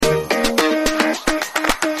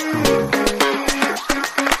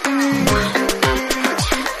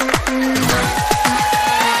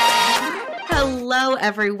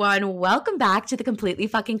everyone. Welcome back to the Completely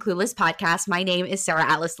Fucking Clueless podcast. My name is Sarah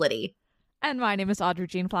Alice Liddy. And my name is Audrey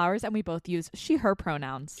Jean Flowers, and we both use she, her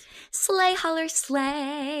pronouns. Slay, holler,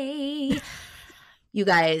 slay. You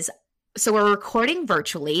guys, so we're recording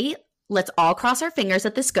virtually. Let's all cross our fingers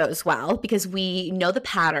that this goes well, because we know the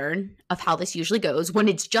pattern of how this usually goes when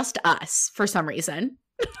it's just us for some reason.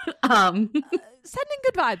 Sending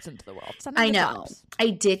good vibes into the world. I know. I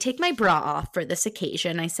did take my bra off for this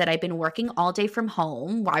occasion. I said I've been working all day from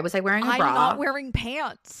home. Why was I wearing a bra? I'm not wearing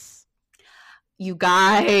pants. You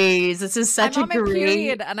guys, this is such I'm a on my great...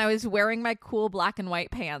 period, and I was wearing my cool black and white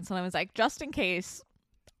pants, and I was like, just in case,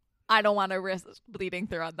 I don't want to risk bleeding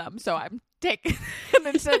through on them, so I'm taking and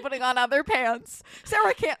instead of putting on other pants.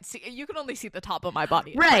 Sarah can't see. You can only see the top of my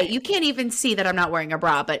body. Right. You can't even see that I'm not wearing a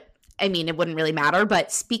bra, but I mean, it wouldn't really matter.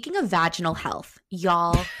 But speaking of vaginal health,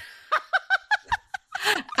 y'all,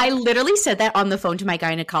 I literally said that on the phone to my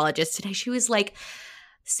gynecologist today. She was like,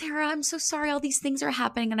 Sarah, I'm so sorry all these things are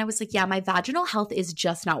happening. And I was like, yeah, my vaginal health is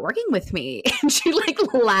just not working with me. And she like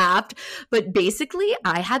laughed. But basically,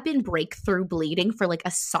 I have been breakthrough bleeding for like a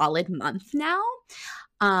solid month now.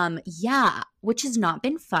 Yeah, which has not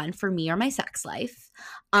been fun for me or my sex life.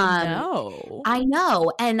 No. I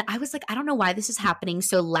know. And I was like, I don't know why this is happening.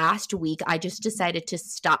 So last week, I just decided to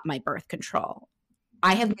stop my birth control.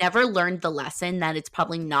 I have never learned the lesson that it's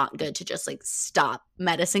probably not good to just like stop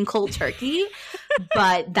medicine cold turkey,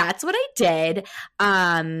 but that's what I did.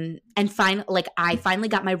 And I finally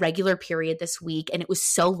got my regular period this week, and it was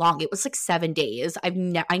so long. It was like 7 days. I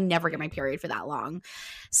never get my period for that long.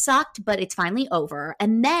 Sucked, but it's finally over.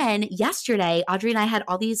 And then yesterday, Audrey and I had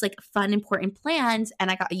all these like fun, important plans, and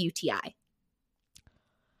I got a UTI.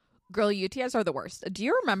 Girl, UTIs are the worst. Do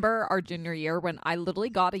you remember our junior year when I literally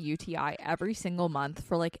got a UTI every single month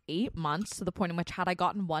for like 8 months, to the point in which had I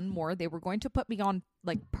gotten one more, they were going to put me on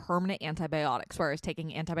like permanent antibiotics, where I was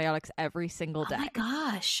taking antibiotics every single day. Oh my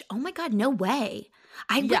gosh. Oh my God. No way.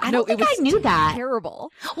 I Yeah, don't think I knew that. Terrible.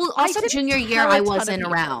 Well, also junior year, I wasn't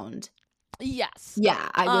around. Yes. Yeah,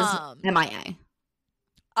 I was MIA.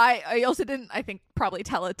 I also didn't, I think, probably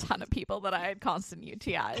tell a ton of people that I had constant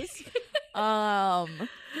UTIs.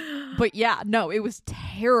 But yeah, no, it was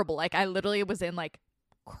terrible. Like, I literally was in like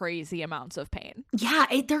crazy amounts of pain. Yeah,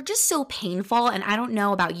 they're just so painful. And I don't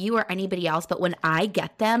know about you or anybody else, but when I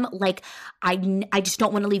get them, like, I just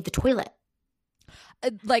don't want to leave the toilet.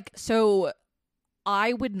 So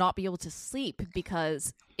I would not be able to sleep,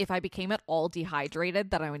 because if I became at all dehydrated,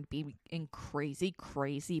 then I would be in crazy,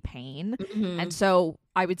 crazy pain. Mm-hmm. And so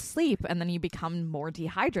I would sleep, and then you become more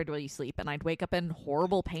dehydrated while you sleep, and I'd wake up in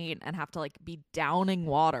horrible pain and have to like be downing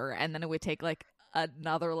water, and then it would take like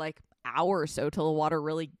another like hour or so till the water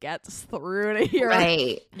really gets through to your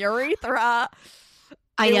urethra.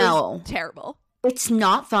 I know. Was terrible. It's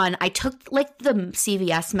not fun. I took like the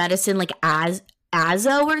CVS medicine, like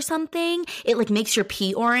Azo or something. It like makes your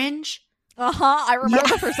pee orange. I remember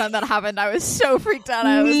the first time that happened. I was so freaked out.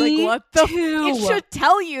 I was like, what the it should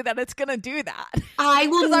tell you that it's gonna do that. I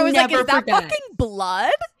will I was never like, is forget. that fucking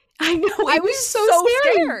blood? I know. I was so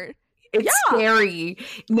scared. It's scary.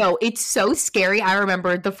 No, it's so scary. I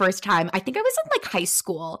remember the first time, I think I was in like high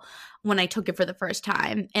school when I took it for the first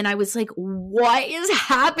time, and I was like, what is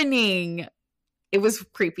happening? It was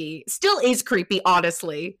creepy. Still is creepy,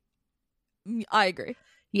 honestly. I agree.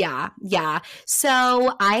 Yeah.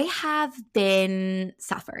 So I have been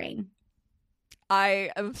suffering. I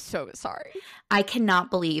am so sorry. I cannot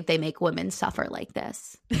believe they make women suffer like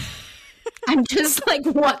this. I'm just like,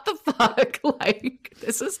 what the fuck? Like,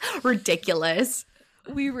 this is ridiculous.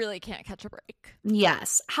 We really can't catch a break.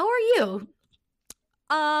 Yes. How are you?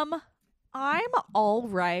 I'm all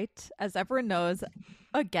right. As everyone knows,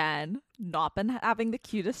 again, not been having the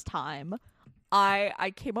cutest time.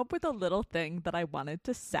 I came up with a little thing that I wanted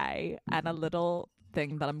to say, and a little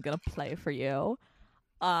thing that I'm going to play for you.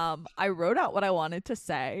 I wrote out what I wanted to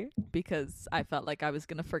say because I felt like I was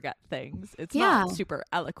going to forget things. It's not super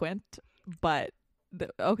eloquent, but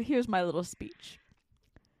here's my little speech.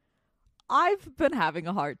 I've been having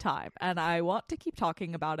a hard time, and I want to keep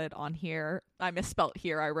talking about it on here. I misspelled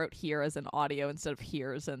here. I wrote here as an audio instead of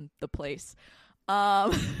here as in the place.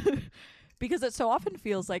 Because it so often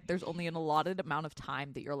feels like there's only an allotted amount of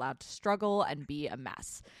time that you're allowed to struggle and be a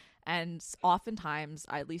mess. And oftentimes,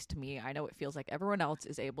 at least to me, I know it feels like everyone else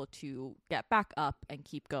is able to get back up and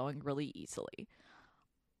keep going really easily.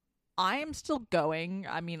 I am still going.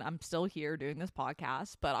 I mean, I'm still here doing this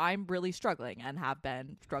podcast, but I'm really struggling and have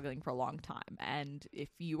been struggling for a long time. And if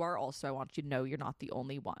you are also, I want you to know you're not the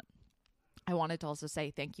only one. I wanted to also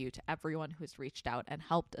say thank you to everyone who has reached out and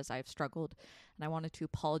helped as I've struggled. And I wanted to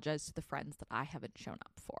apologize to the friends that I haven't shown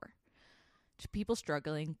up for. To people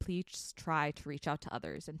struggling, please try to reach out to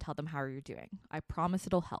others and tell them how you're doing. I promise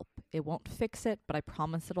it'll help. It won't fix it, but I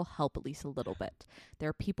promise it'll help at least a little bit. There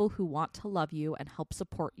are people who want to love you and help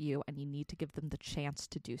support you, and you need to give them the chance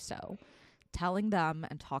to do so. Telling them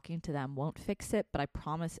and talking to them won't fix it, but I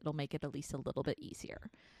promise it'll make it at least a little bit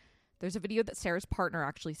easier. There's a video that Sarah's partner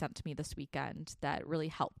actually sent to me this weekend that really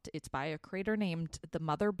helped. It's by a creator named The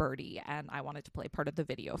Mother Birdie, and I wanted to play part of the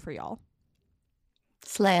video for y'all.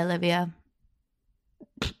 Slay, Olivia.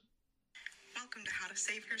 Welcome to How to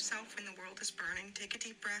Save Yourself When the World is Burning. Take a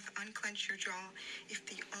deep breath, unclench your jaw. If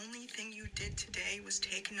the only thing you did today was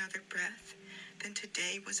take another breath, then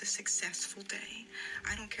today was a successful day.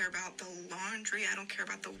 I don't care about the laundry. I don't care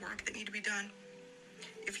about the work that need to be done.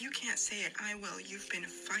 If you can't say it, I will. You've been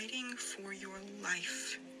fighting for your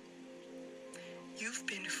life. You've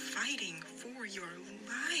been fighting for your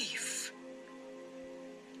life.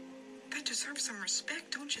 That deserves some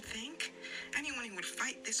respect, don't you think? Anyone who would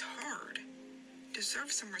fight this hard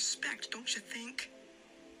deserves some respect, don't you think?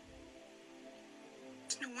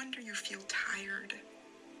 It's no wonder you feel tired.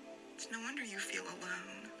 It's no wonder you feel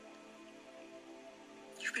alone.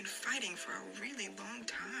 You've been fighting for a really long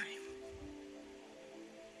time.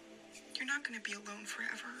 You're not going to be alone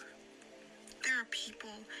forever. There are people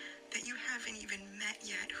that you haven't even met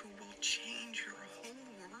yet who will change your whole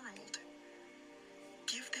world.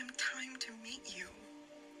 Give them time to meet you.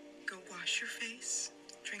 Go wash your face,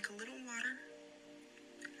 drink a little water,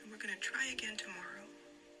 and we're going to try again tomorrow.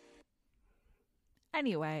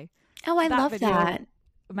 Anyway. Oh, I love video that.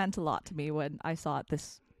 Meant a lot to me when I saw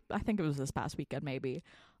it I think it was this past weekend maybe.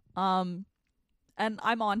 And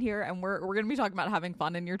I'm on here and we're going to be talking about having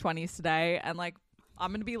fun in your 20s today, and like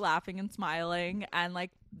I'm going to be laughing and smiling, and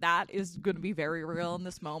like that is going to be very real in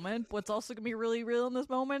this moment. What's also going to be really real in this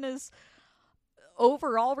moment is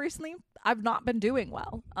overall recently I've not been doing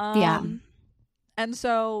well. And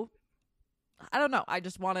so I don't know, I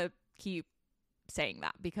just want to keep saying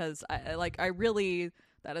that because I really,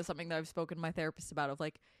 that is something that I've spoken to my therapist about, of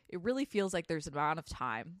like, it really feels like there's an amount of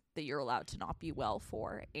time that you're allowed to not be well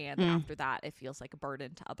for, and after that it feels like a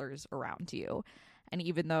burden to others around you. And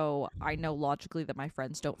even though I know logically that my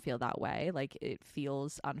friends don't feel that way, like it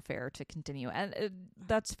feels unfair to continue, and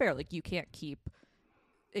that's fair. Like you can't keep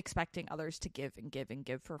expecting others to give and give and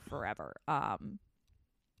give for forever.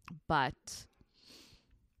 But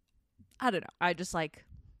I don't know, I just like,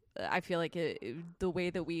 I feel like the way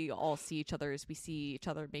that we all see each other is we see each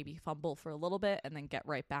other maybe fumble for a little bit and then get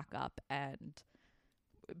right back up, and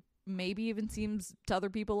maybe even seems to other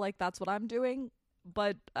people like that's what I'm doing.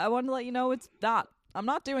 But I want to let you know it's not. I'm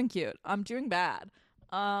not doing cute. I'm doing bad.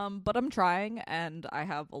 But I'm trying, and I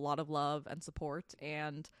have a lot of love and support,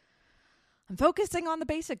 and I'm focusing on the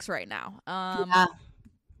basics right now.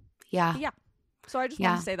 Yeah. So I just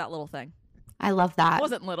want to say that little thing. I love that. It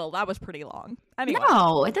wasn't little. That was pretty long. Anyway.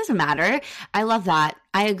 No, it doesn't matter. I love that.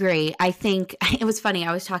 I agree. I think it was funny.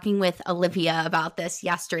 I was talking with Olivia about this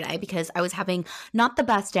yesterday because I was having not the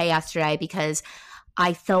best day yesterday because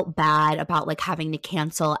I felt bad about like having to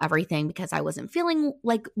cancel everything because I wasn't feeling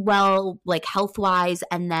like well, like health wise.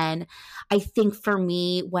 And then I think for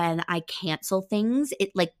me, when I cancel things,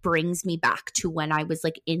 it like brings me back to when I was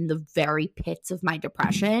like in the very pits of my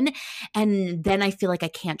depression. And then I feel like I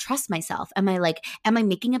can't trust myself. Am I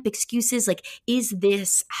making up excuses? Like, is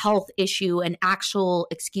this health issue an actual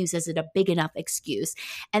excuse? Is it a big enough excuse?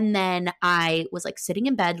 And then I was like sitting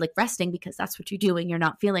in bed, like resting, because that's what you're doing. You're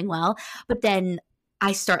not feeling well. But then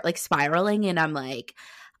I start like spiraling, and I'm like,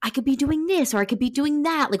 I could be doing this or I could be doing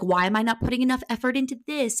that. Like, why am I not putting enough effort into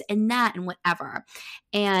this and that and whatever?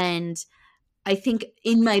 And I think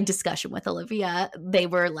in my discussion with Olivia, they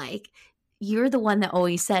were like, you're the one that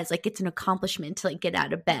always says like it's an accomplishment to like get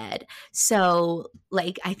out of bed. So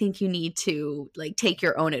like, I think you need to like take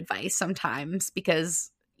your own advice sometimes, because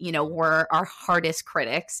you know, we're our hardest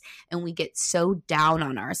critics and we get so down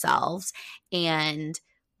on ourselves, and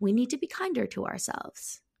we need to be kinder to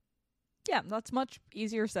ourselves. Yeah, that's much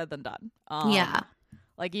easier said than done. Yeah.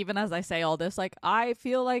 Like, even as I say all this, like, I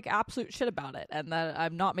feel like absolute shit about it, and that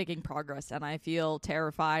I'm not making progress, and I feel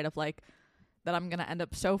terrified of, like, that I'm going to end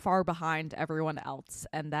up so far behind everyone else,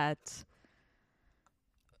 and that,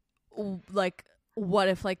 like, what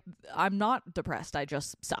if, like, I'm not depressed, I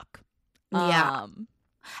just suck. Yeah.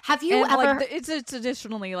 Have you ever? Like, it's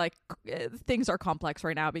additionally like things are complex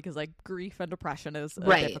right now because like grief and depression is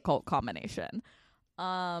a difficult combination.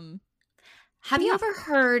 Have you ever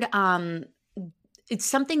heard? it's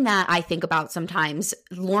something that I think about sometimes.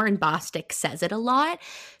 Lauren Bostic says it a lot.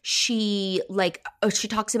 She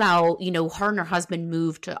talks about, her and her husband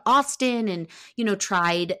moved to Austin and,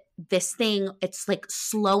 tried this thing. It's like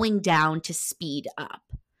slowing down to speed up.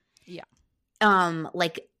 Yeah. We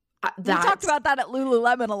talked about that at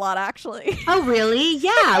Lululemon a lot, actually. Oh, really?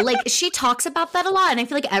 Yeah. Like, she talks about that a lot. And I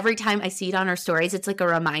feel like every time I see it on her stories, it's like a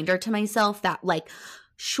reminder to myself that, like,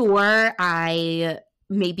 sure, I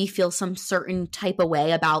maybe feel some certain type of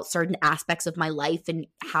way about certain aspects of my life and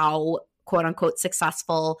how quote unquote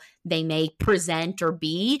successful they may present or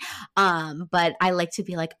be. But I like to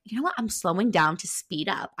be like, you know what? I'm slowing down to speed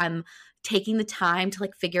up. I'm taking the time to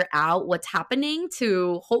like figure out what's happening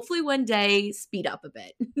to hopefully one day speed up a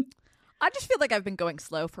bit. I just feel like I've been going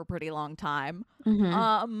slow for a pretty long time.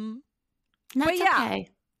 Mm-hmm. But yeah. Okay.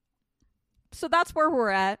 So that's where we're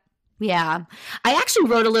at. Yeah. I actually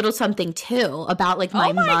wrote a little something too about like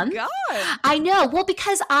my month. Oh my God. I know. Well,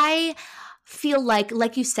 because I feel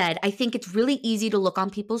like you said, I think it's really easy to look on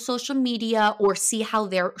people's social media or see how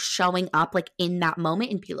they're showing up like in that moment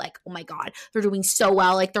and be like, oh my God, they're doing so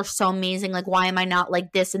well. Like they're so amazing. Like, why am I not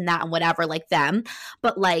like this and that and whatever like them?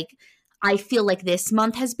 But like, I feel like this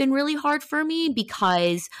month has been really hard for me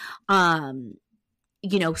because,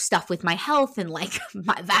 stuff with my health and like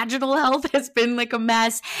my vaginal health has been like a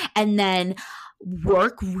mess. And then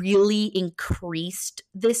work really increased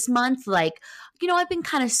this month. Like, I've been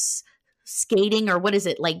kind of skating or what is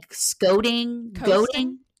it? Like coasting.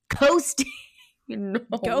 No.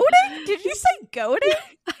 Goating? Did you say goating?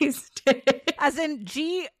 I did. As in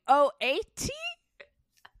GOAT?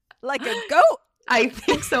 Like a goat? I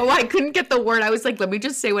think so. I couldn't get the word. I was like, let me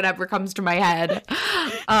just say whatever comes to my head.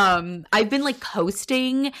 I've been like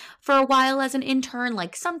coasting for a while as an intern.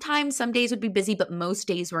 Like sometimes some days would be busy, but most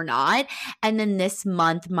days were not. And then this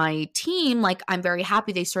month, my team, like I'm very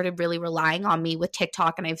happy they started really relying on me with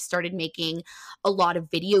TikTok and I've started making a lot of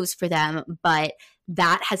videos for them. But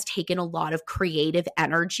that has taken a lot of creative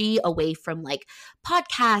energy away from like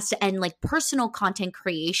podcasts and like personal content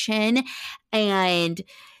creation. And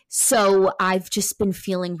so I've just been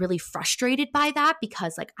feeling really frustrated by that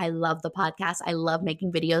because like I love the podcast. I love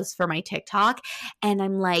making videos for my TikTok. And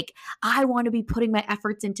I'm like, I want to be putting my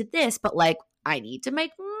efforts into this, but like I need to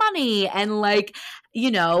make money and like,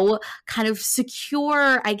 kind of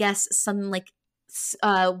secure, I guess, some like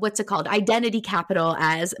what's it called? Identity capital,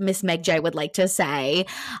 as Miss Meg J would like to say.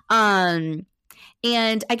 And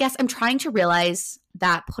I guess I'm trying to realize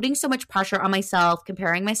that putting so much pressure on myself,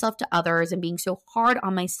 comparing myself to others, and being so hard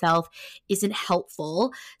on myself isn't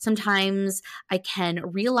helpful. Sometimes I can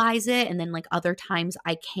realize it, and then like other times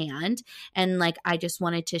I can't. And like I just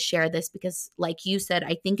wanted to share this because, like you said,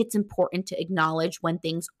 I think it's important to acknowledge when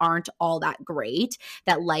things aren't all that great,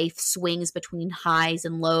 that life swings between highs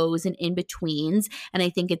and lows and in betweens. And I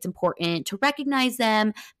think it's important to recognize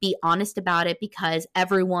them, be honest about it, because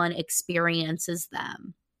everyone experiences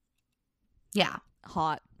them. Yeah.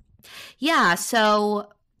 Hot. Yeah,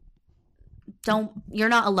 so you're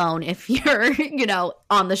not alone if you're,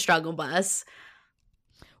 on the struggle bus.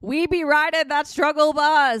 We be riding that struggle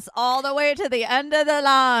bus all the way to the end of the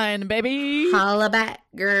line, baby. Holla back,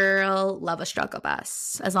 girl. Love a struggle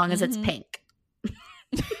bus, as long as it's pink.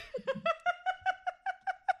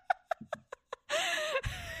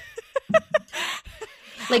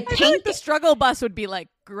 Like I pink. feel like the struggle bus would be like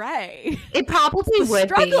gray. It probably would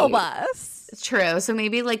be. Struggle bus. It's true. So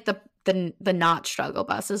maybe like the not struggle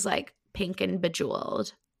bus is like pink and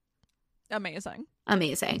bejeweled. Amazing.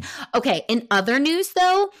 Okay. In other news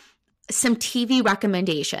though, some TV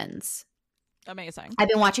recommendations. Amazing. I've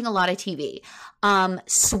been watching a lot of TV.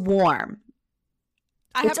 Swarm.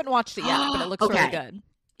 I haven't watched it yet, but it looks really good.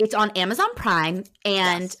 It's on Amazon Prime,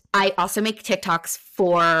 and Yes. I also make TikToks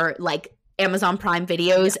for like Amazon Prime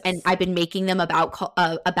videos, and I've been making them about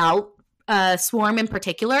Swarm in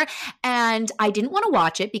particular. And I didn't want to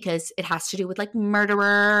watch it because it has to do with like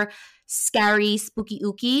murderer, scary, spooky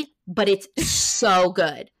ooky, but it's so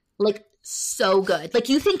good. Like so good. Like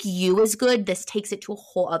you think You is good, this takes it to a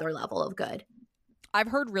whole other level of good. I've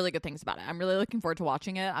heard really good things about it. I'm really looking forward to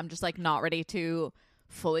watching it. I'm just like not ready to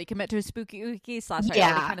fully commit to a spooky ooky. I already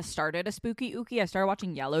kind of started a spooky ooky. I started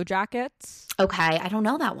watching Yellow Jackets. Okay, I don't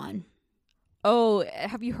know that one. Oh,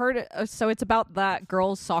 have you heard it? So it's about that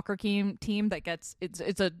girls soccer team that gets it's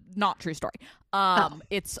a not true story.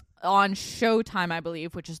 It's on Showtime, I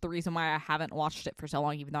believe, which is the reason why I haven't watched it for so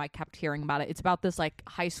long, even though I kept hearing about it. It's about this like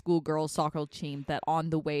high school girls soccer team that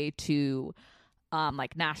on the way to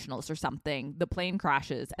like nationals or something, the plane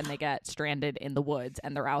crashes and they get stranded in the woods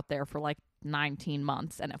and they're out there for like 19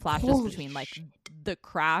 months, and it flashes between like the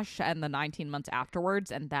crash and the 19 months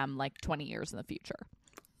afterwards and them like 20 years in the future.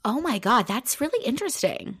 Oh my God, that's really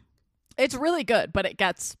interesting. It's really good, but it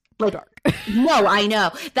gets like dark. No, I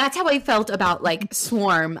know. That's how I felt about like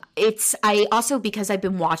Swarm. I also, because I've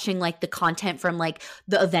been watching like the content from like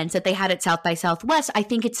the events that they had at South by Southwest, I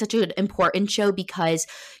think it's such an important show because,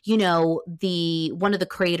 you know, one of the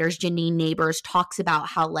creators, Janine Neighbors, talks about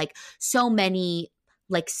how like so many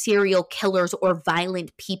like serial killers or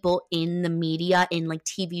violent people in the media in like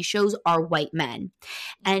TV shows are white men.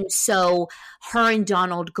 And so her and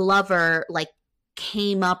Donald Glover like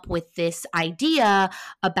came up with this idea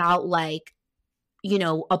about like, you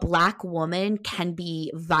know, a Black woman can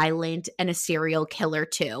be violent and a serial killer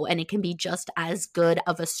too, and it can be just as good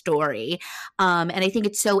of a story. And I think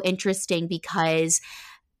it's so interesting because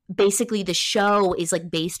basically the show is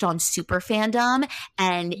like based on super fandom,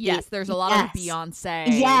 and yes, there's a lot of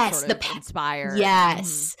Beyonce sort of inspired.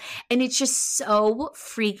 Yes. And it's just so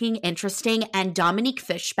freaking interesting. And Dominique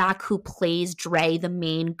Fishback, who plays Dre, the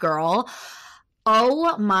main girl,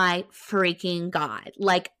 oh my freaking God.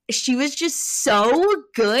 Like, she was just so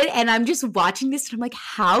good. And I'm just watching this and I'm like,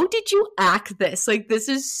 how did you act this? Like, this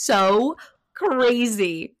is so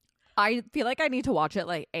crazy. I feel like I need to watch it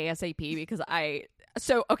like ASAP because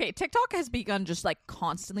TikTok has begun just like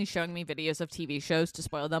constantly showing me videos of TV shows to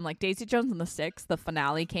spoil them. Like Daisy Jones and the Six, the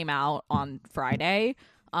finale came out on Friday,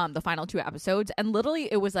 the final 2 episodes. And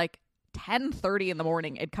literally it was like 10:30 in the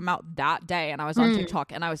morning. It'd come out that day and I was on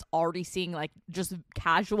TikTok and I was already seeing like just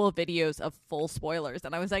casual videos of full spoilers,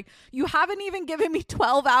 and I was like, you haven't even given me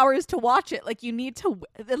 12 hours to watch it. Like, you need to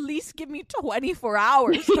at least give me 24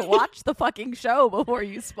 hours to watch the fucking show before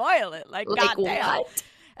you spoil it. Like goddamn. What?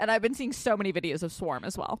 And I've been seeing so many videos of Swarm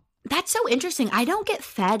as well. That's so interesting. I don't get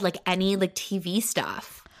fed like any like TV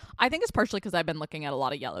stuff. I think it's partially because I've been looking at a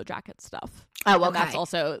lot of Yellow Jacket stuff. Oh, okay. And that's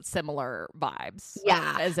also similar vibes.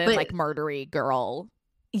 Yeah. As in like murdery girl.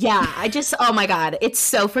 Yeah. Oh my God. It's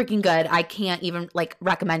so freaking good. I can't even like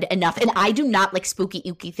recommend it enough. And I do not like spooky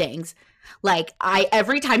ooky things. Like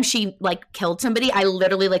every time she like killed somebody, I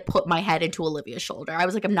literally like put my head into Olivia's shoulder. I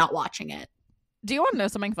was like, I'm not watching it. Do you want to know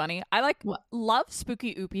something funny? I like love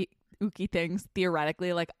spooky ooky things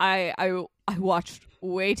theoretically. Like I watched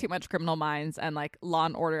way too much Criminal Minds and like Law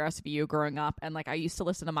and Order SVU growing up, and like I used to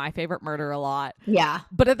listen to My Favorite Murder a lot. Yeah.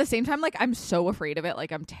 But at the same time, like I'm so afraid of it.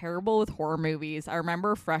 Like I'm terrible with horror movies. I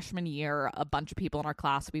remember freshman year, a bunch of people in our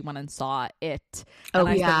class, we went and saw it. And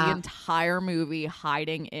I spent the entire movie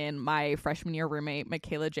hiding in my freshman year roommate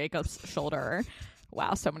Michaela Jacobs' shoulder.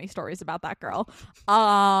 Wow, so many stories about that girl.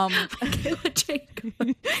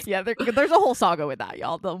 Yeah, there's a whole saga with that,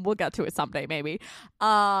 y'all. We'll get to it someday, maybe.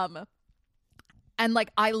 And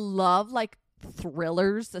like I love like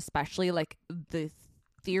thrillers, especially like the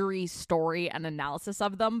theory, story, and analysis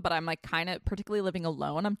of them. But I'm like kind of, particularly living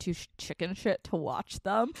alone, I'm too chicken shit to watch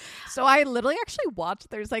them. So I literally actually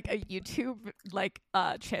watched. There's like a YouTube like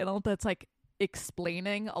channel that's like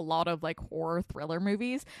explaining a lot of like horror thriller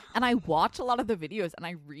movies, and I watch a lot of the videos and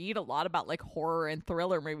I read a lot about like horror and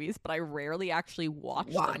thriller movies, but I rarely actually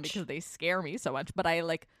watch them because they scare me so much. But I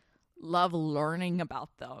like love learning about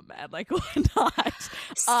them and like whatnot.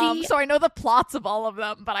 So I know the plots of all of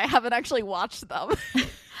them, but I haven't actually watched them.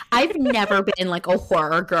 I've never been like a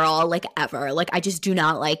horror girl, like ever. Like I just do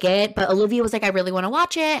not like it. But Olivia was like, I really want to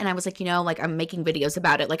watch it. And I was like, you know, like I'm making videos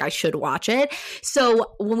about it. Like I should watch it.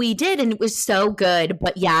 So when we did, and it was so good.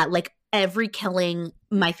 But yeah, like every killing,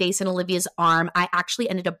 my face and Olivia's arm, I actually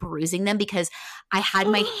ended up bruising them because I had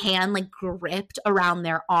my hand like gripped around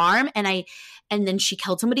their arm, and then she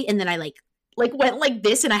killed somebody, and then I like went like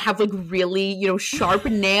this, and I have like really, you know, sharp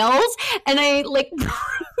nails, and I like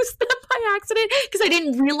bruised them by accident because I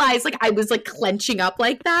didn't realize like I was like clenching up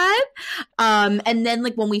like that. And then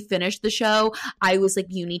like when we finished the show, I was like,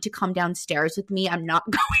 you need to come downstairs with me. I'm not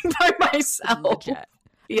going by myself. Legit.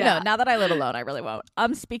 Yeah. No, now that I live alone, I really won't.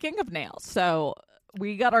 Speaking of nails, so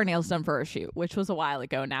we got our nails done for a shoot, which was a while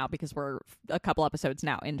ago now because we're a couple episodes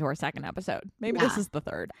now into our second episode. Maybe this is the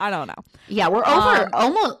third. I don't know. Yeah, we're over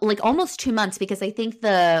almost 2 months because I think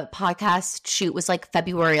the podcast shoot was like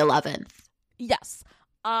February 11th. Yes.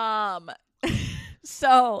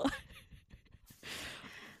 So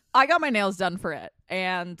I got my nails done for it,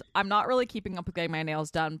 and I'm not really keeping up with getting my nails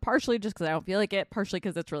done, partially just because I don't feel like it, partially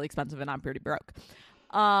because it's really expensive and I'm pretty broke.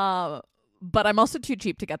 But I'm also too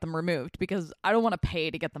cheap to get them removed because I don't want to pay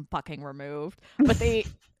to get them fucking removed. But they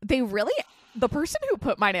really the person who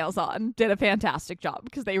put my nails on did a fantastic job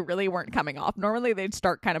because they really weren't coming off. Normally they'd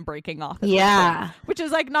start kind of breaking off. Yeah. Which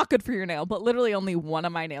is like not good for your nail, but literally only one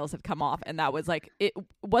of my nails had come off. And that was like, it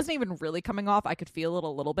wasn't even really coming off. I could feel it a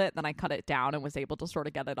little bit. Then I cut it down and was able to sort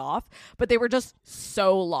of get it off. But they were just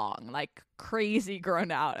so long, like crazy grown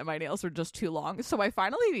out, and my nails were just too long. So I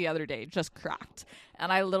finally the other day just cracked.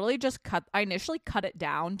 And I literally just I initially cut it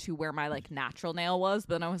down to where my like natural nail was.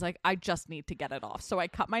 Then I was like, I just need to get it off. So I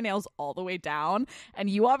cut my nails all the way down, and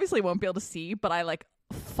you obviously won't be able to see, but I like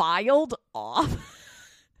filed off.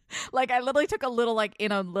 Like I literally took a little like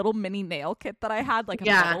in a little mini nail kit that I had, like a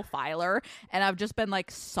metal filer, and I've just been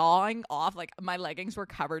like sawing off. Like my leggings were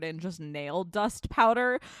covered in just nail dust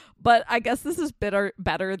powder, but I guess this is better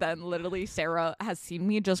than literally Sarah has seen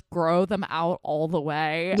me just grow them out all the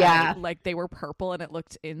way. Yeah, and, like they were purple and it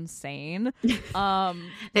looked insane.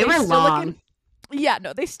 They were long. Yeah,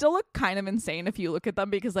 no, they still look kind of insane if you look at them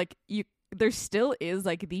because like there still is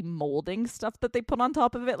like the molding stuff that they put on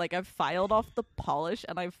top of it. Like I've filed off the polish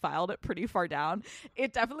and I've filed it pretty far down.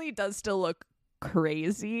 It definitely does still look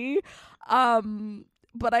crazy.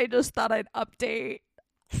 But I just thought I'd update.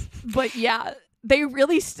 But yeah, they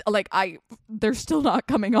really they're still not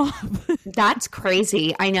coming off. That's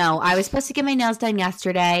crazy. I know. I was supposed to get my nails done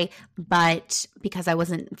yesterday, but because I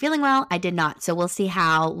wasn't feeling well, I did not. So we'll see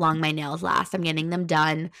how long my nails last. I'm getting them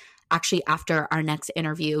done actually after our next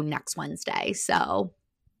interview next Wednesday. So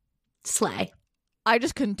slay. I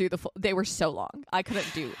just couldn't do they were so long. I couldn't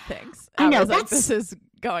do things. I know. Was like, this is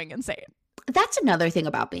going insane. That's another thing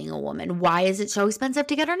about being a woman. Why is it so expensive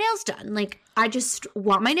to get our nails done? Like, I just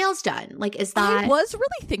want my nails done. Like, is that... I was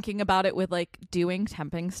really thinking about it with, like, doing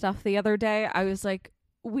temping stuff the other day. I was like,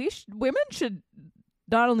 women should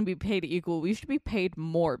not only be paid equal, we should be paid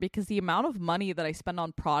more, because the amount of money that I spend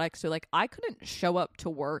on products, so, like, I couldn't show up to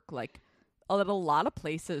work, like, at a lot of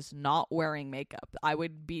places not wearing makeup. I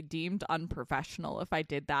would be deemed unprofessional if I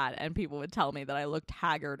did that, and people would tell me that I looked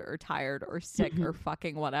haggard or tired or sick or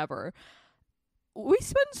fucking whatever. We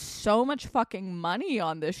spend so much fucking money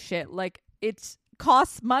on this shit. Like, it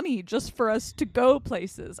costs money just for us to go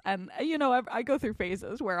places. And, you know, I go through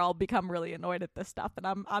phases where I'll become really annoyed at this stuff.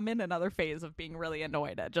 And I'm in another phase of being really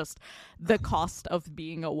annoyed at just the cost of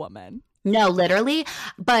being a woman. No, literally.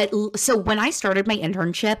 But so when I started my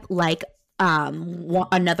internship, like,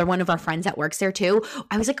 another one of our friends that works there too,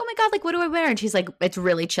 I was like, oh my God, like, what do I wear? And she's like, it's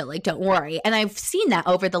really chill, like, don't worry. And I've seen that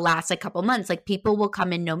over the last like couple months, like people will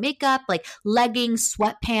come in no makeup, like leggings,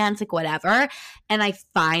 sweatpants, like whatever. And I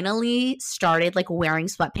finally started like wearing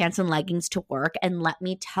sweatpants and leggings to work, and let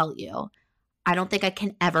me tell you, I don't think I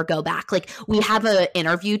can ever go back. Like, we have an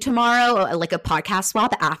interview tomorrow, like a podcast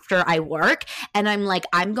swap after I work. And I'm like,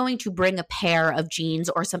 I'm going to bring a pair of jeans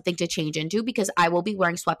or something to change into, because I will be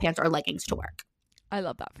wearing sweatpants or leggings to work. I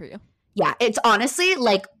love that for you. Yeah. It's honestly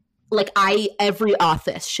like every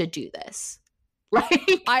office should do this.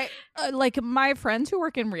 Like, I like my friends who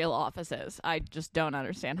work in real offices. I just don't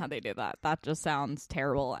understand how they do that. That just sounds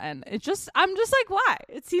terrible. And I'm just like, why?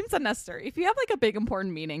 It seems unnecessary. If you have like a big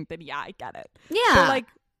important meeting, then yeah, I get it. Yeah. But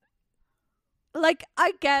like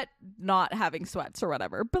I get not having sweats or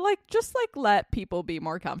whatever, but like just like let people be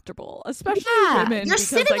more comfortable, especially women. You're because,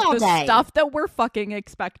 sitting like, all the day. Stuff that we're fucking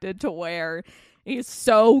expected to wear is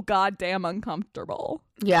so goddamn uncomfortable.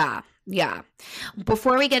 Yeah. Yeah.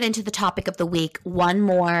 Before we get into the topic of the week, one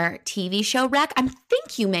more TV show rec. I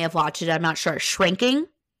think you may have watched it. I'm not sure. Shrinking.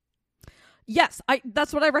 Yes.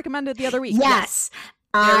 That's what I recommended the other week. Yes.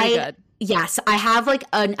 Very good. Yes. I have like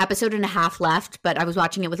an episode and a half left, but I was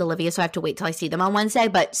watching it with Olivia, so I have to wait till I see them on Wednesday.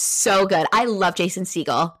 But so good. I love Jason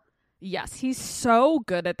Segel. Yes. He's so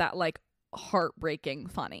good at that, like, heartbreaking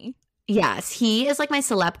funny. Yes. He is like my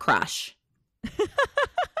celeb crush.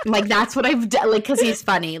 Like, that's what I've done, like, because he's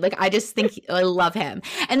funny. Like, I just think I love him.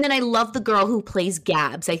 And then I love the girl who plays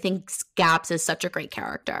Gabs. I think Gabs is such a great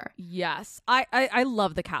character. Yes. I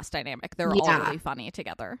love the cast dynamic. They're all really funny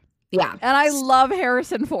together. Yeah. And I love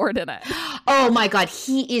Harrison Ford in it. Oh my God.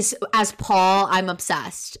 He is, as Paul, I'm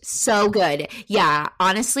obsessed. So good. Yeah.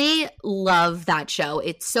 Honestly, love that show.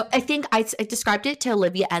 It's so, I think I described it to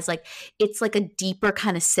Olivia as like, it's like a deeper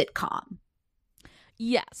kind of sitcom.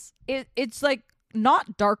 Yes. It's like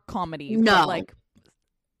not dark comedy. No. But like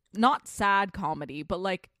not sad comedy, but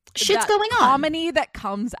like shit's going on. Comedy that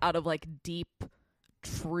comes out of like deep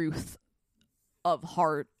truth of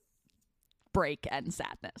heartbreak and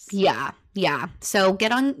sadness. Yeah. Yeah. So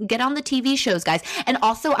get on the TV shows, guys. And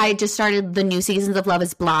also, I just started the new seasons of Love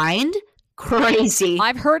is Blind. Crazy.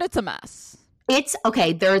 I've heard it's a mess. It's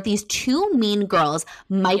okay. There are these two mean girls,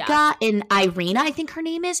 Micah and Irina, I think her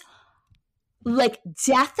name is. like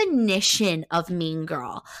definition of mean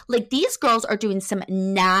girl. Like these girls are doing some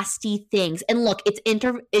nasty things. And look, it's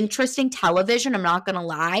interesting television, I'm not gonna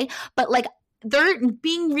lie, but like they're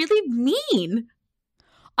being really mean.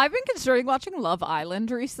 I've been considering watching Love Island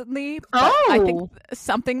recently, but I think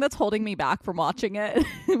something that's holding me back from watching it,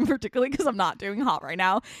 particularly because I'm not doing hot right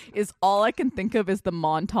now, is all I can think of is the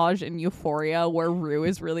montage in Euphoria where Rue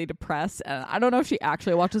is really depressed. And I don't know if she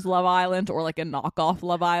actually watches Love Island or like a knockoff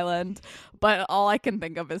Love Island, but all I can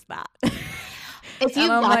think of is that. If you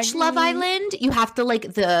watch Love Island, you have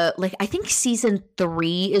to I think season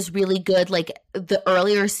 3 is really good. Like the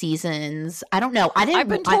earlier seasons, I don't know. I've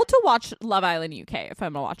been told to watch Love Island UK if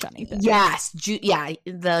I'm gonna watch anything. Yes,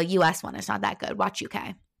 the US one is not that good. Watch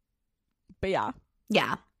UK. But yeah.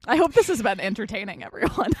 I hope this has been entertaining,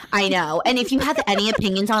 everyone. I know. And if you have any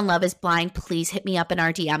opinions on Love is Blind, please hit me up in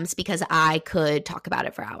our DMs because I could talk about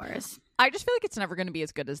it for hours. I just feel like it's never going to be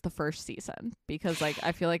as good as the first season because like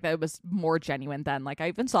I feel like that was more genuine then. Like I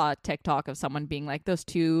even saw a TikTok of someone being like the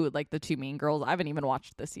two mean girls. I haven't even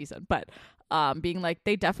watched this season, but being like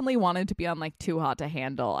they definitely wanted to be on like Too Hot to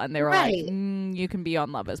Handle and they were like you can be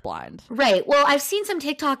on Love is Blind. Right. Well, I've seen some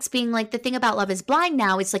TikToks being like the thing about Love is Blind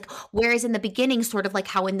now is like whereas in the beginning sort of like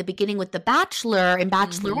how in the beginning with The Bachelor and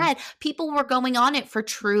Bachelorette people were going on it for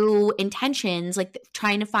true intentions like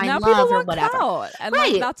trying to find now love or whatever. And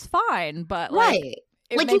like that's fine, but like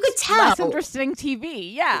like you could tell less interesting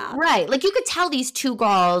TV. Yeah. Right. Like you could tell these two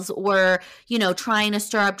girls were, you know, trying to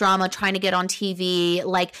stir up drama, trying to get on TV.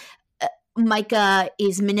 Like Micah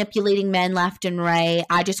is manipulating men left and right.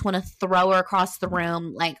 I just want to throw her across the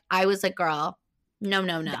room. Like I was like, girl, no.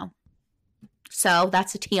 So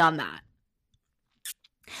that's a tea on that.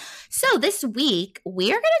 So this week we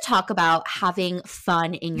are going to talk about having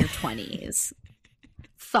fun in your 20s.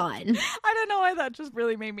 Fun. I don't know why that just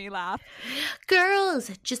really made me laugh. Girls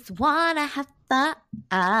just wanna have fun.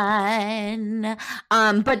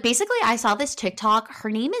 But basically I saw this TikTok. Her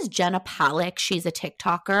name is Jenna Palick. She's a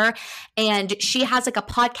TikToker and she has like a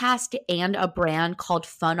podcast and a brand called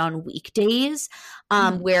Fun on Weekdays,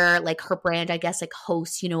 where like her brand, I guess, like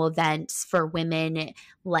hosts, you know, events for women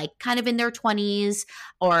like kind of in their 20s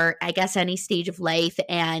or I guess any stage of life.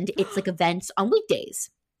 And it's like events on weekdays.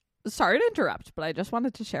 Sorry to interrupt, but I just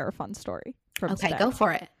wanted to share a fun story from today. Go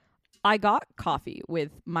for it. I got coffee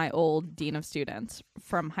with my old dean of students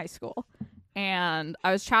from high school, and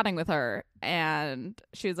I was chatting with her, and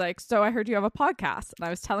she was like, so I heard you have a podcast, and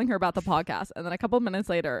I was telling her about the podcast, and then a couple of minutes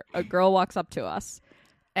later, a girl walks up to us,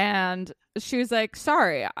 and she was like,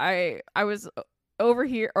 sorry, I was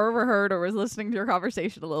overheard or was listening to your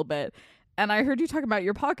conversation a little bit, and I heard you talking about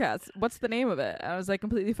your podcast. What's the name of it? And I was like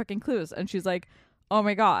completely fucking clueless, and she's like, oh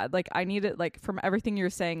my God, like I need it, like from everything you're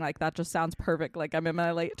saying, like that just sounds perfect. Like I'm in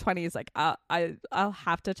my late 20s, like I'll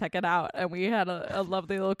have to check it out. And we had a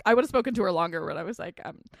lovely little, I would have spoken to her longer, but I was like,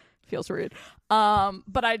 feels rude.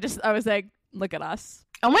 But I was like, look at us.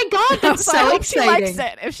 Oh my God, that's so I hope exciting. She likes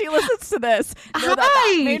it. If she listens to this, know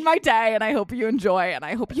that made my day, and I hope you enjoy, and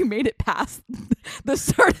I hope you made it past the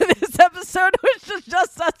start of this episode, which is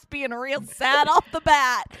just us being real sad off the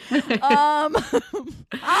bat.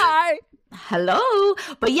 Hi. Hello.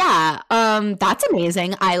 But yeah, that's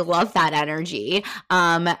amazing. I love that energy.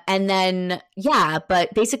 And then, yeah,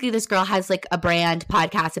 but basically this girl has like a brand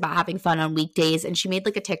podcast about having fun on weekdays. And she made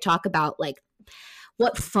like a TikTok about like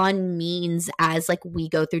what fun means as like we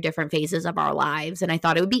go through different phases of our lives. And I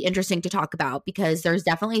thought it would be interesting to talk about because there's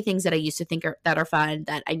definitely things that I used to think that are fun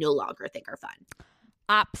that I no longer think are fun.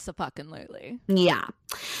 Abso-fucking-lutely. Yeah.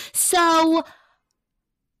 So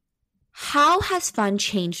how has fun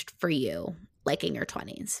changed for you, like in your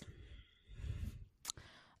 20s?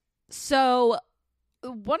 So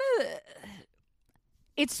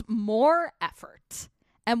it's more effort.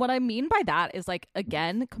 And what I mean by that is like,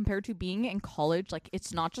 again, compared to being in college, like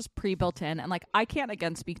it's not just pre-built in. And like, I can't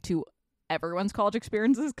again speak to everyone's college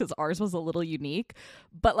experiences because ours was a little unique,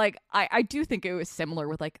 but like I do think it was similar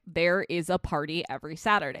with like there is a party every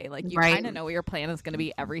Saturday, like you kind of know what your plan is going to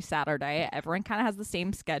be every Saturday. Everyone kind of has the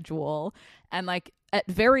same schedule, and like at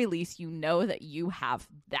very least you know that you have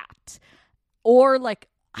that. Or like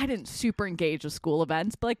I didn't super engage with school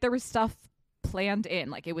events, but like there was stuff planned in,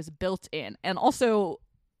 like it was built in. And also,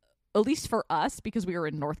 at least for us, because we were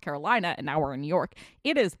in North Carolina and now we're in New York,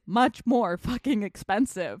 it is much more fucking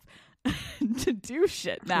expensive to do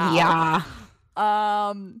shit now.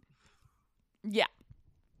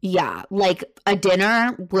 Yeah, like a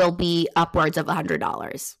dinner will be upwards of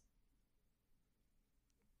 $100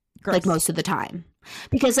 like most of the time,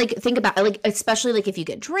 because like think about it, like especially like if you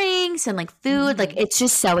get drinks and like food, like it's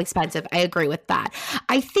just so expensive. I agree with that.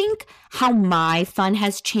 I think how my fun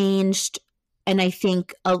has changed and I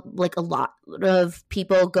think like a lot of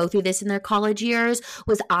people go through this in their college years,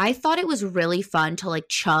 was I thought it was really fun to like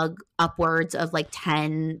chug upwards of like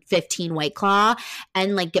 10, 15 White Claw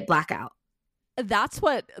and like get blackout. That's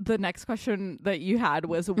what the next question that you had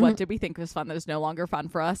was, what did we think was fun that is no longer fun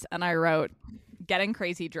for us? And I wrote, getting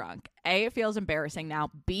crazy drunk. A, it feels embarrassing now.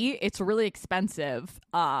 B, it's really expensive.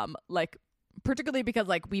 Like, particularly because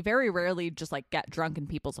like we very rarely just like get drunk in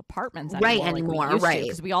people's apartments anymore, right?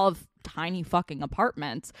 Because we all have tiny fucking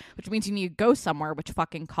apartments, which means you need to go somewhere, which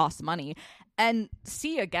fucking costs money. And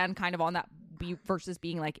C, again, kind of on that B versus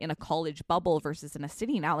being like in a college bubble versus in a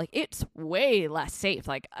city now, like it's way less safe.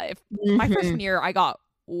 Like if my freshman year, I got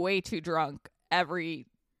way too drunk every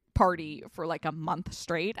party for like a month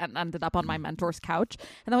straight and ended up on my mentor's couch,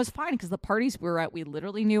 and that was fine because the parties we were at, we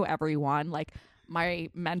literally knew everyone. Like my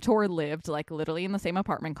mentor lived like literally in the same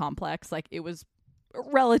apartment complex. Like it was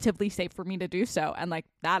relatively safe for me to do so, and like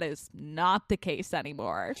that is not the case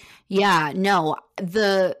anymore. Yeah, no.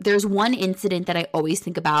 There's one incident that I always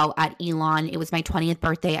think about at Elon. It was my 20th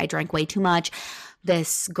birthday. I drank way too much.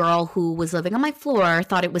 This girl who was living on my floor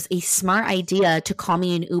thought it was a smart idea to call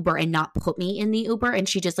me an Uber and not put me in the Uber, and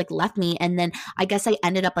she just like left me. And then I guess I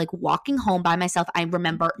ended up like walking home by myself. I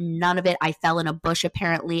remember none of it. I fell in a bush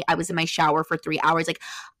apparently. I was in my shower for 3 hours. Like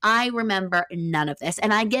I remember none of this,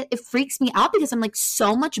 and it freaks me out because I'm like,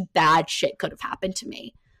 so much bad shit could have happened to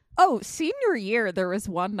me. Oh, senior year, there was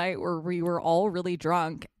one night where we were all really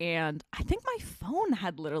drunk, and I think my phone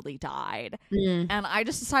had literally died. And I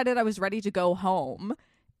just decided I was ready to go home.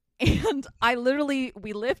 And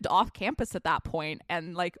we lived off campus at that point.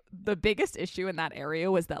 And like the biggest issue in that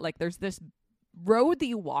area was that like there's this road that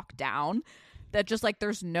you walk down that just like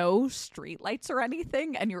there's no street lights or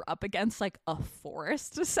anything, and you're up against like a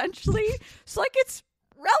forest essentially. So like it's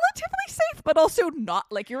relatively safe, but also not.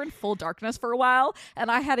 Like you're in full darkness for a while,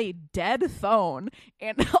 and I had a dead phone,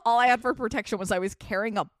 and all I had for protection was I was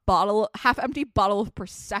carrying a half-empty bottle of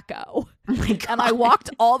Prosecco. Oh my God. And I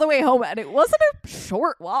walked all the way home, and it wasn't a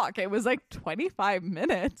short walk. It was like 25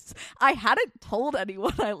 minutes. I hadn't told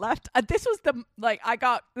anyone I left. This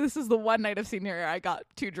is the one night of senior year I got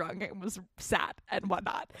too drunk and was sad and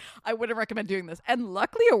whatnot. I wouldn't recommend doing this, and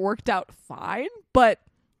luckily it worked out fine, but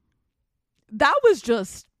that was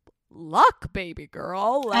just luck, baby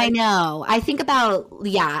girl. I know. I think about,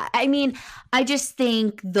 I mean, I just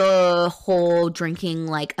think the whole drinking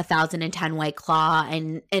like 1,010 White Claw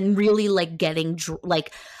and really like getting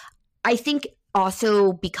like, I think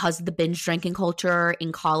also because of the binge drinking culture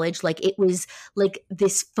in college, like it was like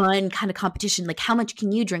this fun kind of competition. Like how much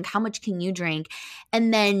can you drink? How much can you drink?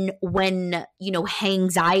 And then when,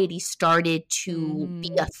 anxiety started to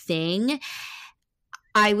be a thing,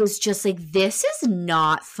 I was just like, this is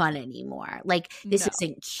not fun anymore. Like, this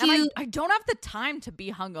isn't cute. And I don't have the time to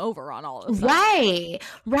be hungover on all of that.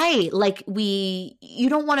 Right. Like, you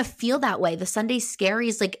don't want to feel that way. The Sunday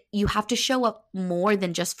Scaries, like, you have to show up more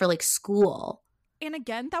than just for, like, school. And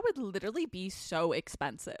again, that would literally be so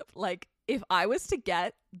expensive. Like, if I was to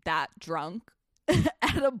get that drunk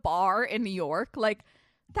at a bar in New York, like,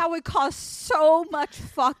 that would cost so much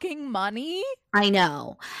fucking money. I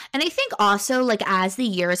know. And I think also, like, as the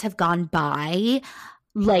years have gone by,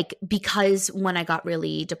 like, because when I got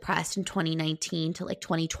really depressed in 2019 to, like,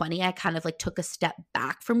 2020, I kind of, like, took a step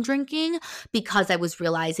back from drinking because I was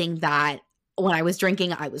realizing that when I was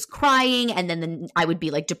drinking, I was crying, and then I would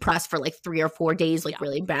be, like, depressed for, like, 3 or 4 days, like,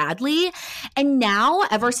 really badly. And now,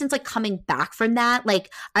 ever since, like, coming back from that, like,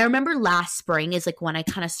 I remember last spring is, like, when I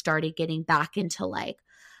kind of started getting back into, like,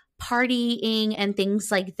 partying and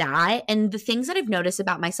things like that. And the things that I've noticed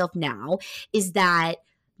about myself now is that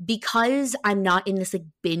because I'm not in this like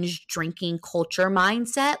binge drinking culture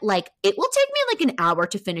mindset, like it will take me like an hour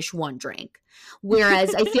to finish one drink.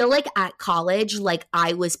 Whereas I feel like at college, like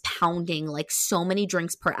I was pounding like so many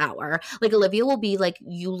drinks per hour. Like Olivia will be like,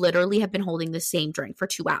 you literally have been holding the same drink for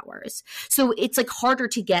 2 hours. So it's like harder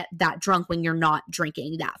to get that drunk when you're not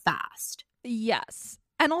drinking that fast. Yes.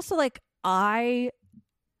 And also like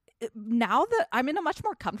now that I'm in a much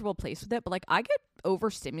more comfortable place with it, but like I get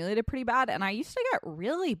overstimulated pretty bad, and I used to get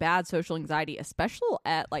really bad social anxiety, especially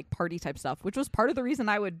at like party type stuff, which was part of the reason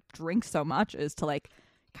I would drink so much, is to like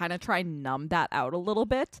kind of try and numb that out a little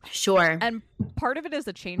bit. Sure. And part of it is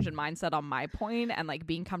a change in mindset on my point, and like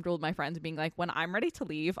being comfortable with my friends being like, when I'm ready to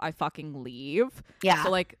leave, I fucking leave. Yeah.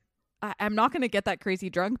 So like I'm not going to get that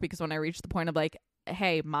crazy drunk, because when I reach the point of like,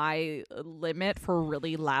 hey, my limit for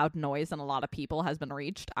really loud noise and a lot of people has been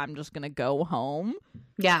reached, I'm just gonna go home.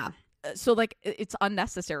 Yeah. So like it's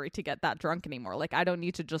unnecessary to get that drunk anymore. Like I don't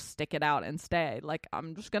need to just stick it out and stay. Like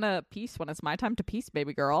I'm just gonna peace when it's my time to peace,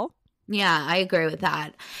 baby girl. Yeah, I agree with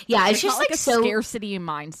that. Yeah, it's just not like a so scarcity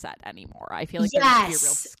mindset anymore. I feel like there used to be a real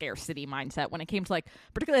yes. scarcity mindset when it came to like,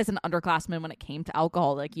 particularly as an underclassman, when it came to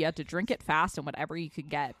alcohol, like you had to drink it fast and whatever you could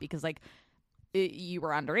get because like you were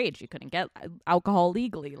underage, you couldn't get alcohol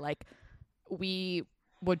legally. Like we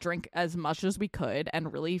would drink as much as we could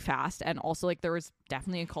and really fast, and also like there was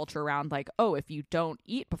definitely a culture around like, oh, if you don't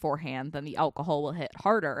eat beforehand, then the alcohol will hit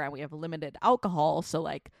harder, and we have limited alcohol, so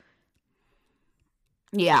like.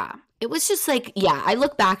 Yeah. It was just like, yeah, I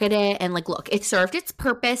look back at it and like, look, it served its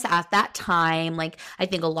purpose at that time. Like, I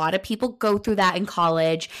think a lot of people go through that in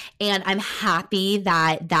college, and I'm happy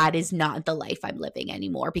that that is not the life I'm living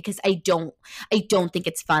anymore because I don't think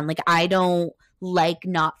it's fun. Like, I don't like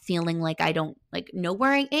not feeling like I don't like know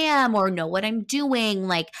where I am or know what I'm doing.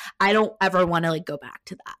 Like, I don't ever want to like go back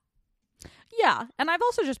to that. Yeah, and I've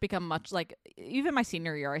also just become much like, even my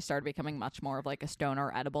senior year, I started becoming much more of like a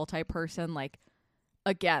stoner edible type person. Like,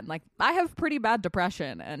 again, like I have pretty bad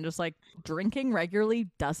depression, and just like drinking regularly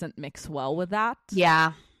doesn't mix well with that.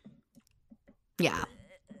 Yeah. Yeah.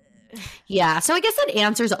 Yeah. So I guess that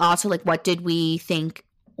answers also like what did we think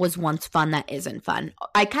was once fun that isn't fun.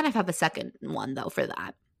 I kind of have a second one though for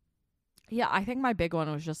that. Yeah, I think my big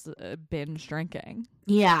one was just binge drinking.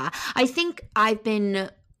 Yeah. I think I've been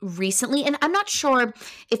recently, and I'm not sure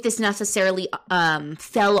if this necessarily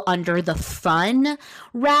fell under the fun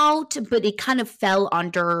route, but it kind of fell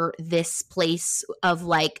under this place of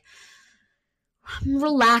like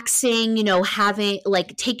relaxing, you know, having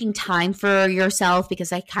like taking time for yourself,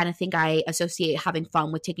 because I kind of think I associate having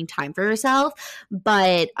fun with taking time for yourself.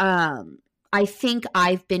 But I think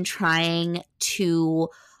I've been trying to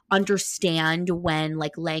understand when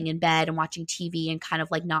like laying in bed and watching TV and kind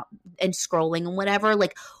of like not and scrolling and whatever,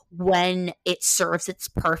 like when it serves its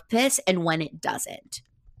purpose and when it doesn't.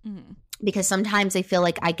 Mm. Because sometimes I feel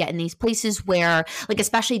like I get in these places where, like,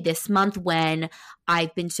 especially this month when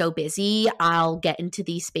I've been so busy, I'll get into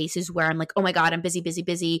these spaces where I'm like, oh my God, I'm busy, busy,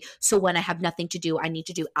 busy. So when I have nothing to do, I need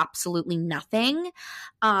to do absolutely nothing.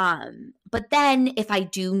 But then if I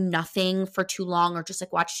do nothing for too long or just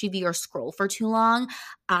like watch TV or scroll for too long,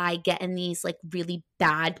 I get in these like really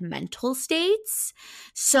bad mental states.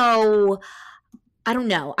 So I don't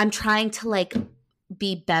know. I'm trying to like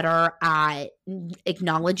be better at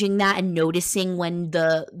acknowledging that and noticing when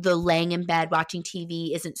the laying in bed watching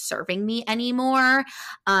TV isn't serving me anymore.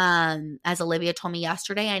 As Olivia told me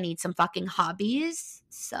yesterday, I need some fucking hobbies.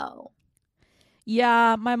 So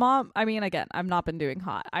yeah, my mom, I mean, again, I've not been doing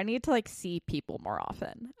hot. I need to like see people more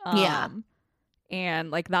often. Yeah. And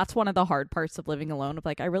like that's one of the hard parts of living alone, of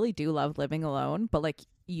like I really do love living alone, but like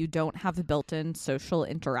you don't have the built-in social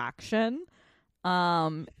interaction.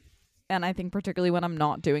 And I think particularly when I'm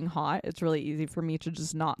not doing hot, it's really easy for me to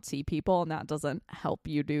just not see people, and that doesn't help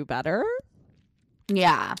you do better.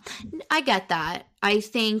 Yeah, I get that. I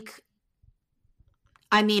think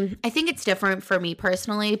it's different for me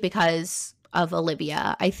personally because of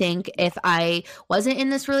Olivia. I think if I wasn't in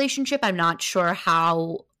this relationship, I'm not sure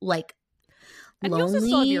how like and lonely you also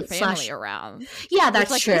still have your family around. Yeah, that's which,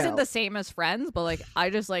 like, true. Isn't the same as friends, but like I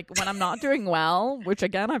just like when I'm not doing well, which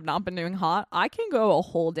again I've not been doing hot, I can go a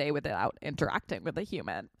whole day without interacting with a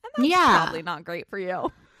human, and that's probably not great for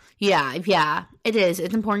you. Yeah, it is.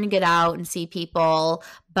 It's important to get out and see people,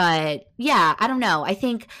 but yeah, I don't know. I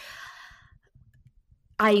think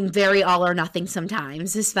I'm very all or nothing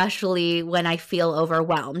sometimes, especially when I feel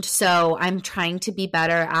overwhelmed. So I'm trying to be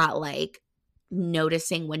better at like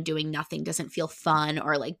noticing when doing nothing doesn't feel fun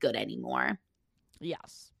or like good anymore.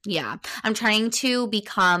 Yes. Yeah. I'm trying to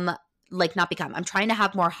I'm trying to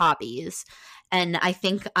have more hobbies, and I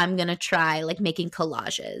think I'm going to try like making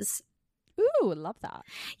collages. Ooh, love that.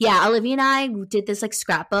 Yeah, Olivia and I did this like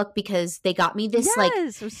scrapbook because they got me this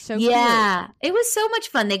it was so cute. It was so much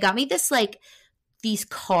fun. They got me this like these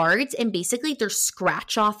cards, and basically they're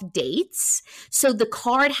scratch off dates. So the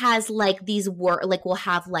card has like these we'll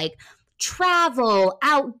have like travel,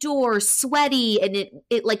 outdoor, sweaty, and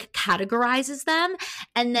it like categorizes them,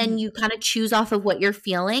 and then you kind of choose off of what you're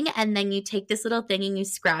feeling, and then you take this little thing and you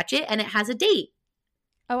scratch it, and it has a date.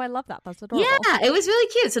 Oh, I love that. That's adorable. Yeah, it was really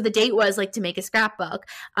cute. So the date was like to make a scrapbook.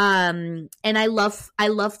 And I love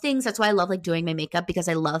things. That's why I love like doing my makeup, because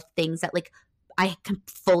I love things that like I can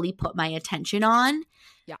fully put my attention on.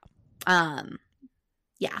 Yeah.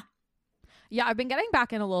 Yeah. Yeah, I've been getting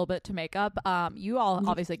back in a little bit to makeup. You all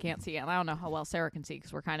obviously can't see, and I don't know how well Sarah can see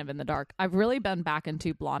because we're kind of in the dark. I've really been back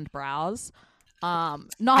into blonde brows. I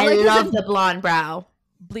love the blonde brow.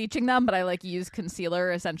 Bleaching them, but I like use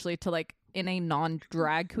concealer essentially to like in a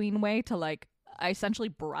non-drag queen way to like I essentially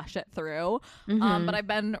brush it through. Mm-hmm. But I've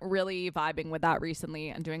been really vibing with that recently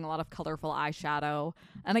and doing a lot of colorful eyeshadow.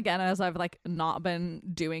 And again, as I've like not been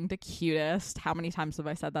doing the cutest, how many times have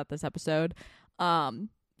I said that this episode?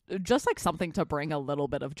 Just like something to bring a little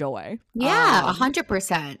bit of joy. Yeah,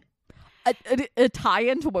 100%. A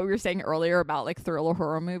tie-in to what we were saying earlier about like thriller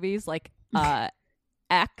horror movies, like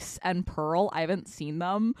X and Pearl. I haven't seen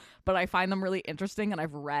them, but I find them really interesting, and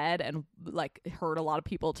I've read and like heard a lot of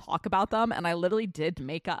people talk about them, and I literally did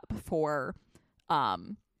makeup for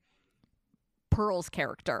Pearl's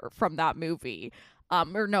character from that movie.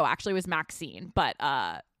 Or no, actually it was Maxine, but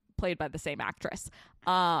played by the same actress.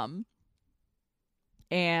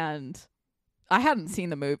 And I hadn't seen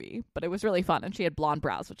the movie, but it was really fun, and she had blonde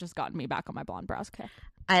brows, which has gotten me back on my blonde brows kick.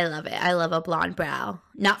 I love it. I love a blonde brow.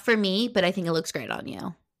 Not for me, but I think it looks great on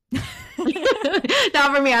you.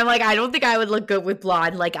 Not for me. I'm like, I don't think I would look good with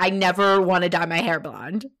blonde. Like, I never want to dye my hair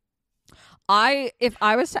blonde. If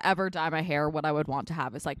I was to ever dye my hair, what I would want to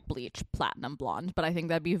have is like bleach platinum blonde, but I think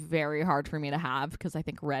that'd be very hard for me to have because I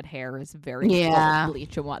think red hair is very full of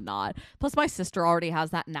bleach and whatnot. Plus my sister already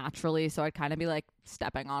has that naturally, so I'd kind of be like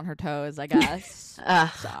stepping on her toes, I guess.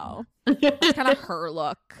 So it's kind of her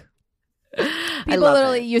look. People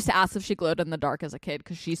literally used to ask if she glowed in the dark as a kid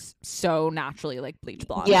because she's so naturally like bleach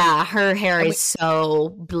blonde. Yeah, her hair is so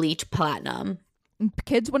bleach platinum.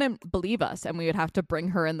 Kids wouldn't believe us, and we would have to bring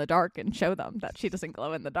her in the dark and show them that she doesn't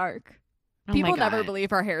glow in the dark. People never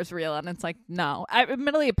believe her hair is real, and it's like, no.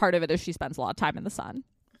 Admittedly, part of it is she spends a lot of time in the sun.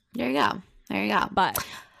 There you go. But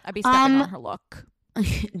I'd be stepping on her look.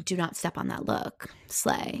 Do not step on that look.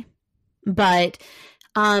 Slay. But,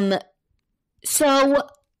 so,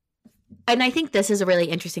 and I think this is a really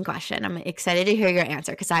interesting question. I'm excited to hear your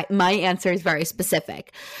answer because my answer is very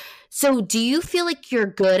specific. So do you feel like you're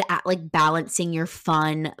good at like balancing your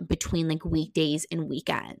fun between like weekdays and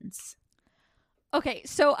weekends? Okay,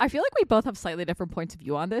 so I feel like we both have slightly different points of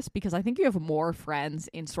view on this because I think you have more friends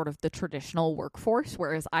in sort of the traditional workforce,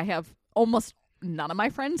 whereas I have almost none of my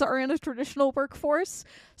friends are in a traditional workforce.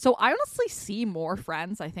 So I honestly see more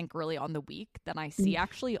friends, I think, really on the week than I see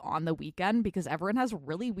actually on the weekend because everyone has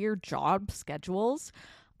really weird job schedules.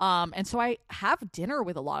 And so I have dinner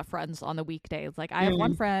with a lot of friends on the weekdays. Like I have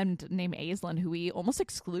one friend named Aislinn who we almost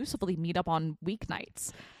exclusively meet up on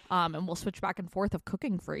weeknights. And we'll switch back and forth of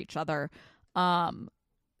cooking for each other.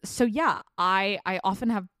 So yeah, I often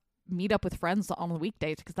have meet up with friends on the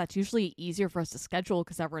weekdays because that's usually easier for us to schedule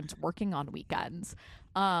because everyone's working on weekends.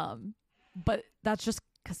 But that's just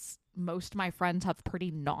because most of my friends have pretty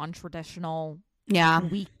non-traditional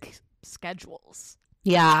week schedules.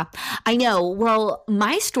 Yeah, I know. Well,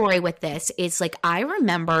 my story with this is like I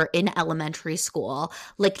remember in elementary school,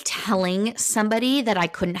 like telling somebody that I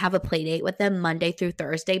couldn't have a play date with them Monday through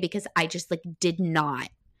Thursday because I just like did not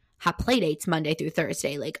have play dates Monday through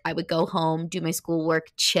Thursday. Like I would go home, do my schoolwork,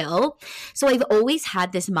 chill. So I've always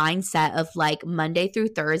had this mindset of like Monday through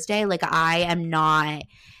Thursday, like I am not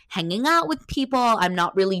hanging out with people. I'm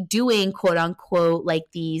not really doing quote unquote like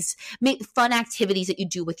these fun activities that you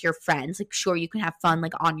do with your friends. Like sure, you can have fun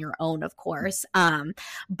like on your own, of course. But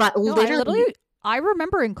no, literally I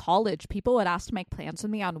remember in college, people would ask to make plans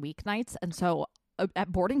with me on weeknights. And so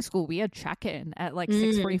at boarding school, we had check-in at like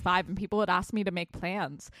 6:45 and people would ask me to make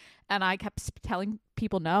plans. And I kept telling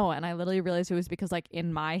people no. And I literally realized it was because like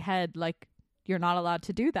in my head, like you're not allowed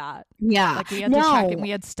to do that. Yeah. Like we had to check in,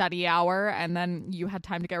 we had study hour and then you had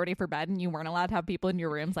time to get ready for bed and you weren't allowed to have people in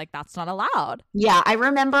your rooms. Like that's not allowed. Yeah. I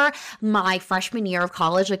remember my freshman year of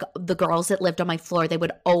college, like the girls that lived on my floor, they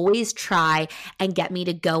would always try and get me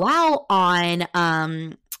to go out on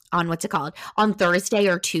what's it called? On Thursday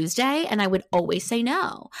or Tuesday. And I would always say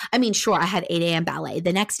no. I mean, sure, I had 8 a.m. ballet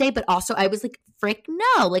the next day, but also I was like, frick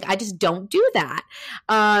no. Like, I just don't do that.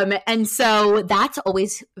 And so that's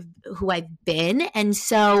always who I've been. And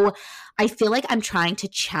so I feel like I'm trying to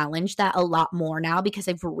challenge that a lot more now because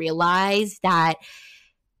I've realized that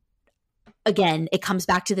again, it comes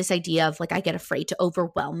back to this idea of like I get afraid to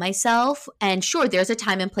overwhelm myself. And sure, there's a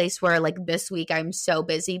time and place where like this week I'm so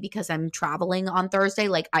busy because I'm traveling on Thursday.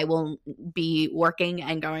 Like I won't be working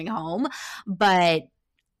and going home. But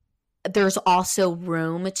there's also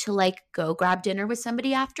room to like go grab dinner with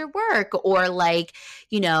somebody after work or like,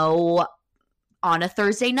 you know, on a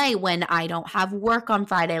Thursday night when I don't have work on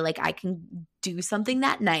Friday, like I can do something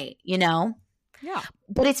that night, you know? Yeah.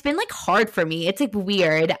 But it's been like hard for me. It's like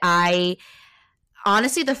weird.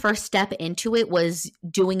 Honestly, the first step into it was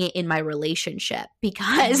doing it in my relationship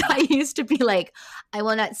because I used to be like, I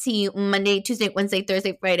will not see you Monday, Tuesday, Wednesday,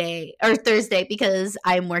 Thursday, Friday, or Thursday because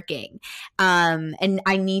I'm working. And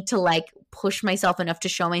I need to like push myself enough to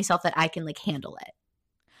show myself that I can like handle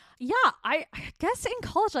it. Yeah, I guess in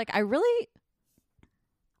college, like, I don't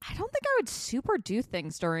think I would super do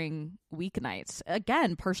things during weeknights.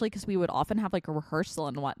 Again, partially because we would often have like a rehearsal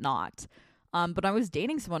and whatnot. But I was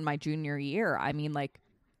dating someone my junior year. I mean, like,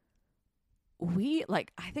 I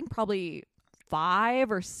think probably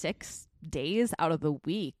 5 or 6 days out of the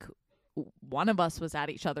week, one of us was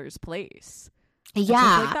at each other's place. Yeah.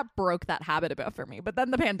 I feel like that broke that habit a bit for me. But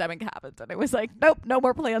then the pandemic happened and it was like, nope, no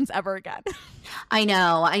more plans ever again. I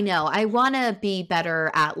know. I want to be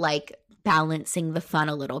better at like balancing the fun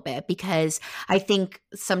a little bit, because I think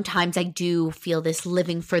sometimes I do feel this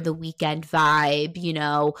living for the weekend vibe, you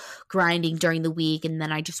know, grinding during the week, and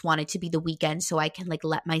then I just want it to be the weekend so I can like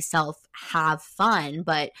let myself have fun.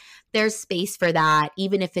 But there's space for that,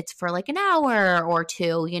 even if it's for like an hour or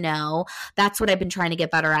two, you know. That's what I've been trying to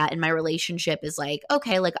get better at in my relationship, is like,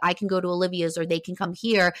 okay, like I can go to Olivia's or they can come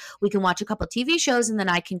here, we can watch a couple TV shows, and then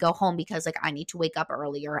I can go home because like I need to wake up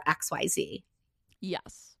earlier, XYZ.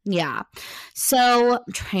 Yes. Yeah. So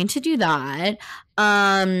I'm trying to do that.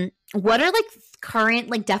 What are like current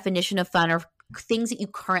like definition of fun, or things that you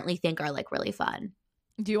currently think are like really fun?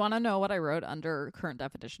 Do you want to know what I wrote under current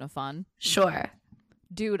definition of fun? Sure.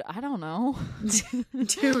 Dude, I don't know.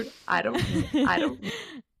 Dude, I don't.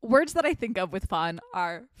 Words that I think of with fun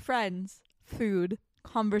are friends, food,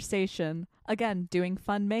 conversation, again, doing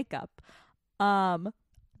fun makeup. I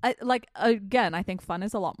think fun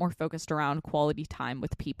is a lot more focused around quality time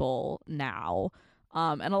with people now.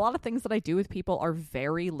 And a lot of things that I do with people are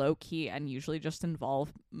very low key and usually just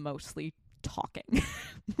involve mostly talking,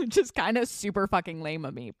 which is kind of super fucking lame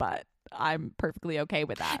of me, but I'm perfectly okay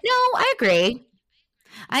with that. No, I agree.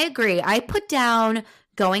 I put down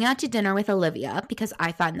going out to dinner with Olivia because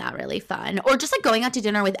I find that really fun, or just like going out to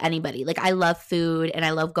dinner with anybody. Like I love food and I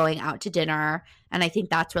love going out to dinner, and I think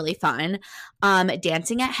that's really fun.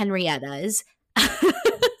 Dancing at Henrietta's.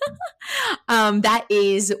 That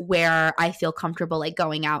is where I feel comfortable like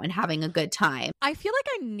going out and having a good time. I feel like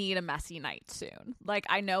I need a messy night soon. Like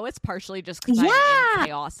I know it's partially just because I'm in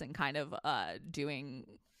chaos and kind of doing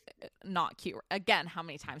not cute. Again, how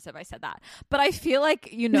many times have I said that? But I feel like,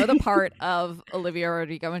 you know, the part of Olivia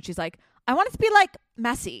Rodrigo when she's like, I want it to be like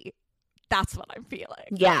messy. That's what I'm feeling.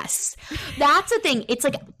 Yes. That's the thing. It's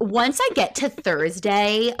like once I get to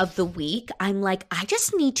Thursday of the week, I'm like, I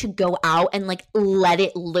just need to go out and like let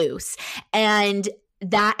it loose. And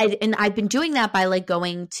I've been doing that by like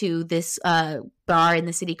going to this bar in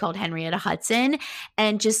the city called Henrietta Hudson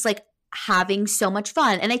and just like having so much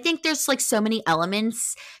fun. And I think there's like so many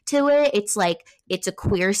elements to it. It's like it's a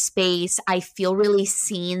queer space. I feel really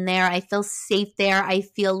seen there. I feel safe there. I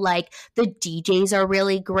feel like the DJs are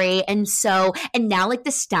really great. And now like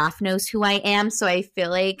the staff knows who I am, so I feel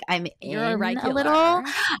like You're a little.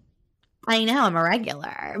 I know I'm a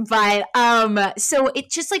regular, but so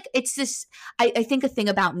it's just like it's this I think a thing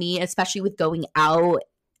about me, especially with going out,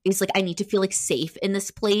 is like I need to feel like safe in this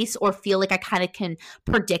place, or feel like I kind of can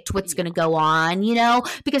predict what's going to go on, you know,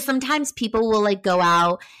 because sometimes people will like go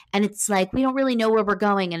out and it's like we don't really know where we're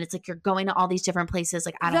going, and it's like you're going to all these different places.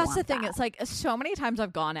 Like I don't. That's the thing. It's like so many times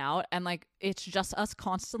I've gone out and like it's just us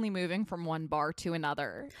constantly moving from one bar to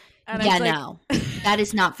another. And yeah, it's like... no, that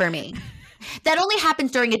is not for me. That only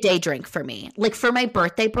happens during a day drink for me. Like for my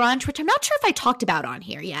birthday brunch, which I'm not sure if I talked about on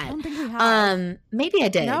here yet. I don't think we have. Maybe I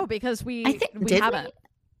did. No, because we haven't.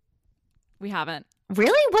 We haven't.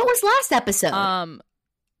 Really? What was last episode?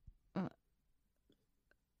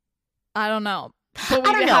 I don't know. But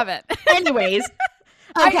we haven't. Anyways.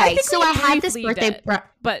 Okay, so I had this birthday brunch.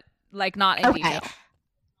 But like not in detail.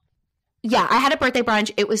 Yeah, I had a birthday brunch.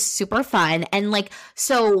 It was super fun. And like,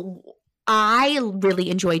 so I really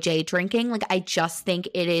enjoy day drinking. Like, I just think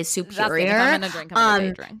it is superior. If I'm going to drink, I'm going to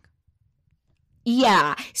day drink.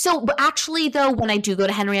 Yeah. So but actually, though, when I do go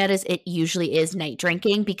to Henrietta's, it usually is night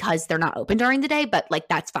drinking because they're not open during the day, but like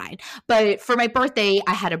that's fine. But for my birthday,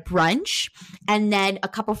 I had a brunch, and then a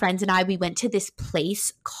couple friends and we went to this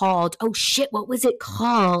place called, oh shit, what was it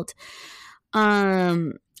called?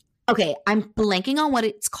 Okay, I'm blanking on what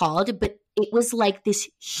it's called, but it was like this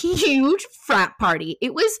huge frat party.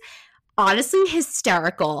 It was honestly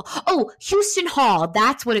hysterical. Oh, Houston Hall,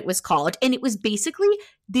 that's what it was called. And it was basically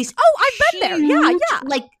this I've been there. Yeah.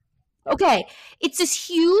 Like, okay, it's this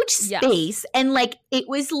huge space, and like it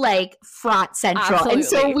was like frat central. Absolutely. And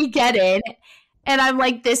so we get in, and I'm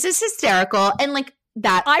like, this is hysterical. And like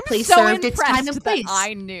that place so served its time and place. That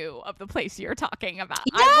I knew of the place you're talking about.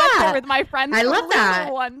 Yeah. I went there with my friends. I love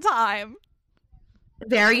that one time.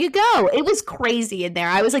 There you go. It was crazy in there.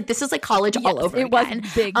 I was like, this is like college all over it again.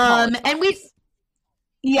 Was big college and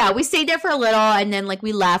Yeah, we stayed there for a little and then like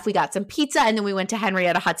we left, we got some pizza and then we went to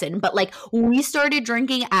Henrietta Hudson. But like we started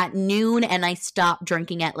drinking at noon and I stopped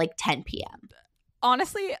drinking at like 10 p.m.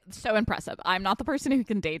 Honestly, so impressive. I'm not the person who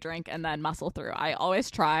can day drink and then muscle through. I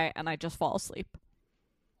always try and I just fall asleep.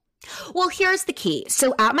 Well, here's the key.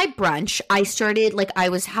 So at my brunch, I started like I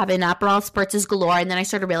was having Aperol spritzes galore, and then I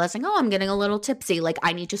started realizing, oh, I'm getting a little tipsy. Like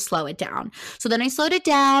I need to slow it down. So then I slowed it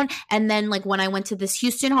down, and then like when I went to this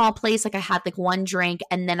Houston Hall place, like I had like one drink,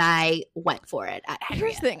 and then I went for it at Henrietta's.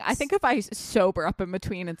 Here's the thing. I think if I sober up in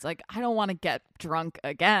between, it's like I don't want to get drunk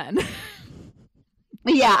again.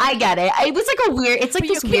 Yeah, I get it. It was like a weird. It's like But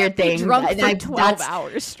this you can't weird be thing. drunk and for 12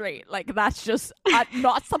 hours straight. Like that's just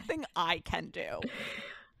not something I can do.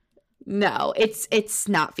 No, it's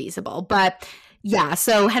not feasible. But yeah,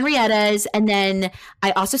 so Henrietta's, and then I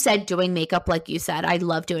also said doing makeup, like you said. I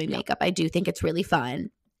love doing makeup. I do think it's really fun.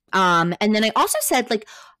 And then I also said like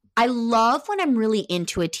I love when I'm really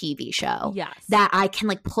into a TV show. Yes. That I can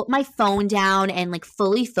like put my phone down and like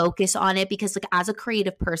fully focus on it, because like as a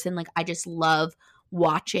creative person, like I just love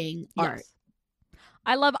watching art.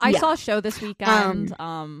 I saw a show this weekend.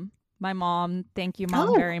 My mom, thank you,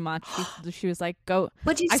 Mom, very much. She was like, go.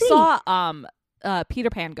 What'd you I see? saw Peter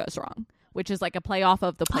Pan Goes Wrong, which is like a play off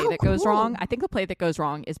of The Play That Goes cool. Wrong. I think The Play That Goes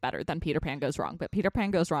Wrong is better than Peter Pan Goes Wrong, but Peter Pan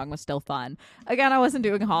Goes Wrong was still fun. Again, I wasn't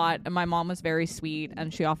doing hot, and my mom was very sweet,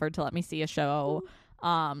 and she offered to let me see a show.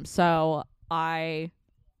 So I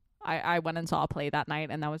went and saw a play that night,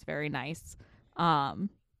 and that was very nice.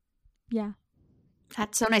 Yeah.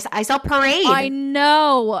 That's so nice. I saw Parade. I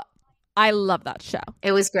know. I love that show.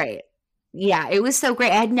 It was great. Yeah, it was so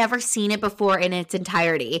great. I had never seen it before in its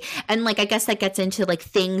entirety. And like I guess that gets into like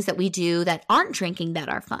things that we do that aren't drinking that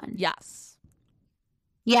are fun. Yes.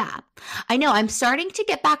 Yeah. I know. I'm starting to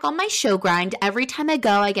get back on my show grind. Every time I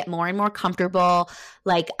go, I get more and more comfortable.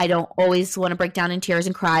 Like I don't always want to break down in tears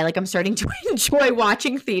and cry. Like I'm starting to enjoy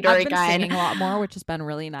watching theater I've been again. singing a lot more, which has been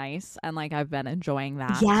really nice. And like I've been enjoying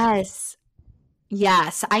that.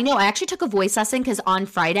 Yes, I know. I actually took a voice lesson because on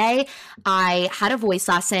Friday I had a voice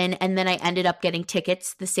lesson, and then I ended up getting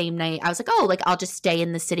tickets the same night. I was like, oh, like I'll just stay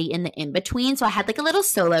in the city in the in-between. So I had like a little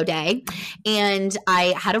solo day, and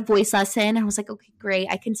I had a voice lesson, and I was like, okay, great.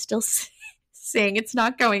 I can still sing. It's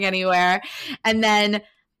not going anywhere. And then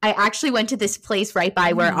I actually went to this place right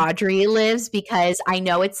by where Audrey lives, because I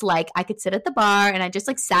know it's like I could sit at the bar, and I just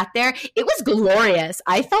like sat there. It was glorious.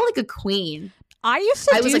 I felt like a queen. I used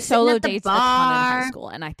to do like, solo at the dates a ton in high bar. school,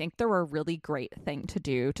 and I think they're a really great thing to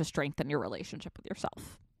do to strengthen your relationship with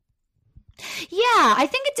yourself. Yeah, I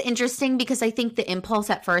think it's interesting because I think the impulse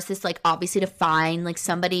at first is like obviously to find like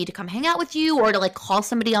somebody to come hang out with you, or to like call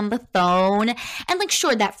somebody on the phone. And like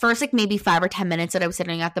sure, that first like maybe 5 or 10 minutes that I was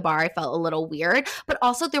sitting at the bar, I felt a little weird. But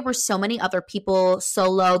also there were so many other people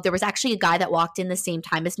solo. There was actually a guy that walked in the same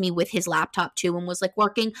time as me with his laptop too, and was like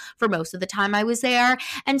working for most of the time I was there.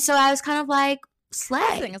 And so I was kind of like, slay.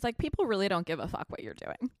 The thing is, like, people really don't give a fuck what you're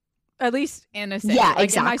doing. At least in a city. Yeah, like,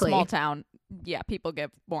 exactly. In my small town, yeah, people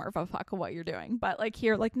give more of a fuck what you're doing. But like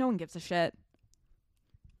here, like no one gives a shit.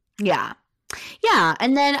 Yeah. Yeah.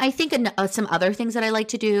 And then I think some other things that I like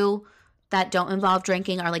to do that don't involve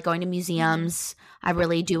drinking are like going to museums. I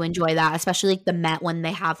really do enjoy that, especially like the Met when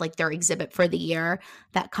they have like their exhibit for the year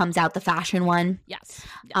that comes out, the fashion one. Yes.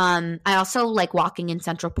 I also like walking in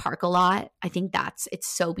Central Park a lot. I think it's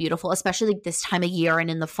so beautiful, especially like this time of year and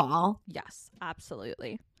in the fall. Yes,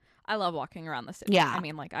 absolutely. I love walking around the city. Yeah. I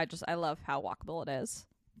mean, like I love how walkable it is.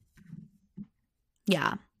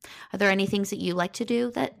 Yeah. Are there any things that you like to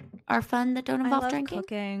do that are fun that don't involve I love drinking?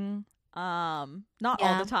 cooking. Not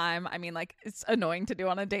all the time. I mean, like it's annoying to do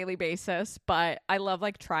on a daily basis, but I love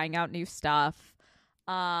like trying out new stuff.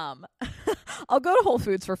 I'll go to Whole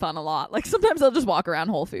Foods for fun a lot. Like sometimes I'll just walk around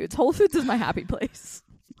Whole Foods. Whole Foods is my happy place.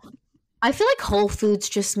 I feel like Whole Foods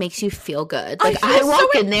just makes you feel good. Like I feel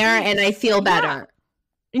walk so in there and I feel Yeah. better.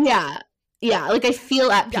 Yeah. Yeah. Like I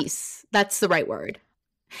feel at peace. That's the right word.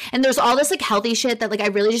 And there's all this like healthy shit that like I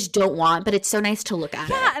really just don't want, but it's so nice to look at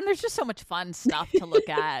Yeah, it. and there's just so much fun stuff to look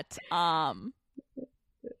at.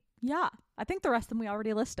 Yeah, I think the rest of them we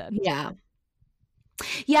already listed. Yeah.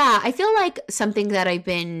 Yeah, I feel like something that I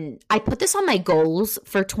put this on my goals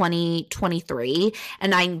for 2023,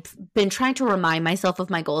 and I've been trying to remind myself of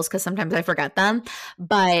my goals because sometimes I forget them,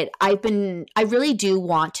 but I really do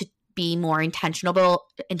want to be more intentional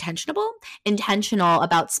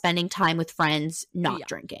about spending time with friends not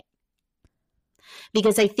drinking.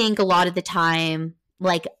 Because I think a lot of the time,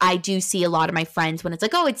 like I do see a lot of my friends when it's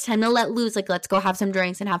like, oh, it's time to let loose, like let's go have some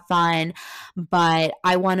drinks and have fun. But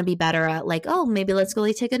I want to be better at like, oh, maybe let's go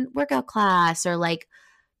like take a workout class, or like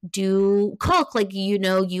do cook. Like,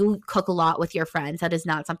 you cook a lot with your friends. That is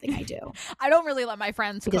not something I do. I don't really let my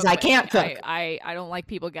friends because cook I with can't me. cook. I don't like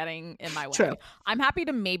people getting in my way. True. I'm happy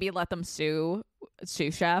to maybe let them sous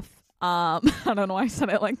chef. I don't know why I said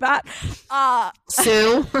it like that.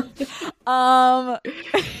 Sue.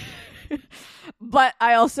 But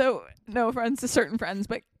I also know certain friends,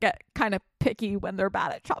 but get kind of picky when they're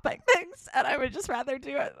bad at chopping things, and I would just rather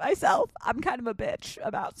do it myself. I'm kind of a bitch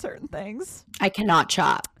about certain things. I cannot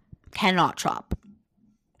chop.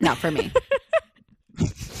 Not for me.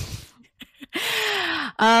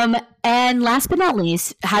 And last but not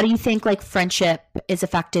least, how do you think like friendship is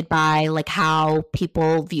affected by like how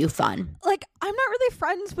people view fun? Like, I'm not really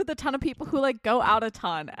friends with a ton of people who like go out a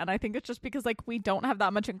ton, and I think it's just because like we don't have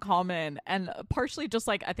that much in common, and partially just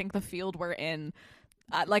like I think the field we're in,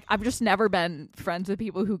 like I've just never been friends with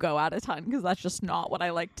people who go out a ton because that's just not what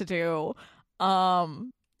I like to do.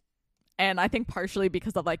 And I think partially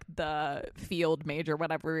because of like the field major,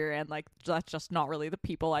 whatever we're in, like that's just not really the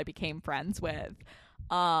people I became friends with.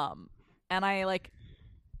 And I like,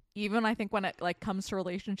 even I think when it like comes to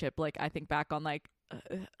relationship, like I think back on like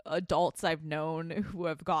adults I've known who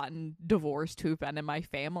have gotten divorced who've been in my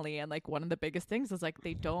family, and like one of the biggest things is like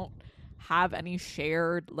they don't have any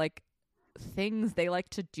shared like things they like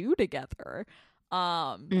to do together.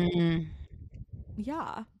 Yeah,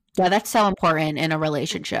 that's so important in a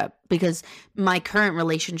relationship, because my current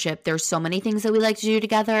relationship, there's so many things that we like to do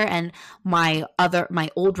together, and my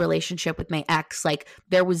old relationship with my ex, like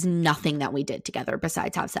there was nothing that we did together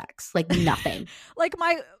besides have sex. Like nothing. Like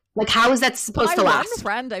how is that supposed to last? My one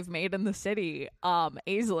friend I've made in the city,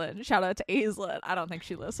 Aislinn, shout out to Aislinn. I don't think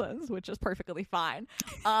she listens, which is perfectly fine.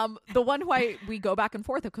 The one who we go back and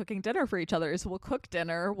forth of cooking dinner for each other is we'll cook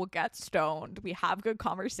dinner, we'll get stoned, we have good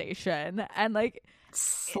conversation, and like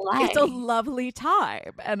it's a lovely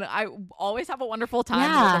time. And I always have a wonderful time.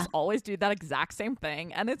 Yeah. We'll just always do that exact same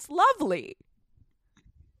thing, and it's lovely.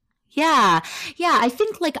 Yeah. I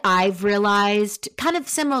think like I've realized kind of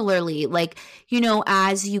similarly, like,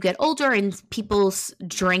 as you get older and people's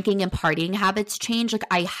drinking and partying habits change, like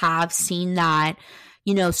I have seen that,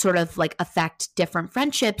 sort of like affect different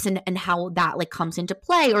friendships and how that like comes into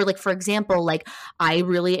play. Or like, for example, like I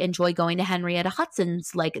really enjoy going to Henrietta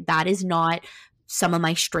Hudson's. Like that is not some of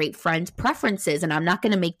my straight friends' preferences, and I'm not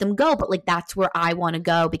going to make them go, but like that's where I want to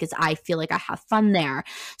go because I feel like I have fun there.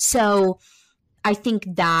 So I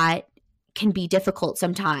think that can be difficult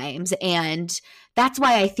sometimes. And that's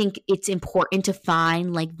why I think it's important to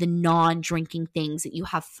find like the non-drinking things that you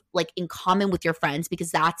have like in common with your friends,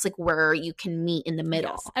 because that's like where you can meet in the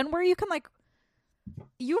middle. Yes. And where you can like,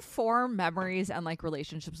 you form memories and like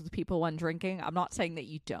relationships with people when drinking. I'm not saying that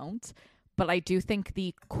you don't, but I do think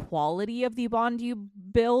the quality of the bond you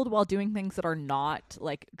build while doing things that are not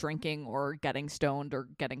like drinking or getting stoned or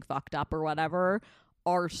getting fucked up or whatever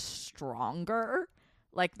are stronger.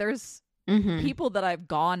 Like there's people that I've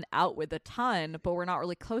gone out with a ton, but we're not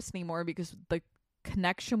really close anymore because the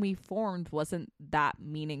connection we formed wasn't that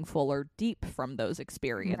meaningful or deep from those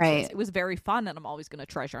experiences. Right. It was very fun, and I'm always going to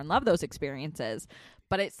treasure and love those experiences,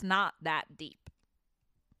 but it's not that deep.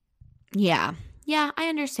 Yeah, I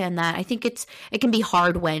understand that. I think it can be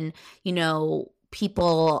hard when,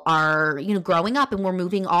 people are, growing up and we're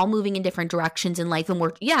moving in different directions in life. And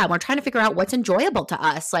we're trying to figure out what's enjoyable to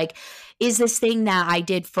us. Like, is this thing that I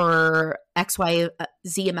did for X, Y,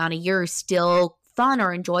 Z amount of years still fun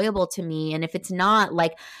or enjoyable to me? And if it's not,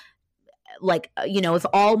 like, if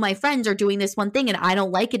all my friends are doing this one thing and I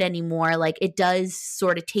don't like it anymore, like it does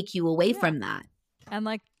sort of take you away from that. And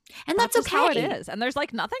like, and that's okay. How it is. And there's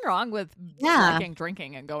like nothing wrong with liking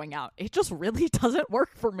drinking and going out. It just really doesn't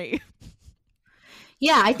work for me.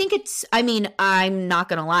 Yeah, I think I'm not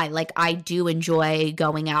going to lie. Like, I do enjoy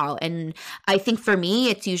going out. And I think for me,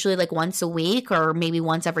 it's usually like once a week or maybe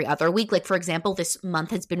once every other week. Like, for example, this month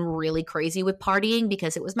has been really crazy with partying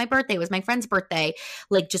because it was my birthday. It was my friend's birthday.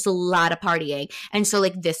 Like, just a lot of partying. And so,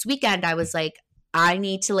 like, this weekend, I was like, I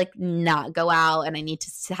need to like not go out and I need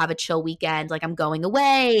to have a chill weekend. Like I'm going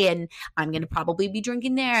away and I'm going to probably be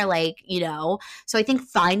drinking there. Like, so I think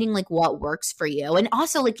finding like what works for you. And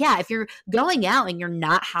also like, yeah, if you're going out and you're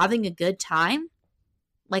not having a good time,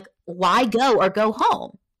 like why go or go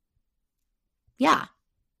home? Yeah.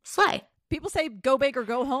 Slay. People say go big or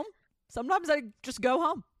go home. Sometimes I just go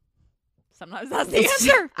home. Sometimes that's the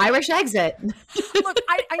answer. Irish exit. Look,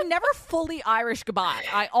 I never fully Irish goodbye.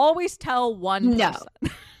 I always tell one person.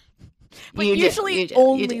 But usually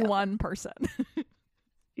only one person.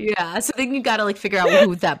 Yeah, so then you got to like figure out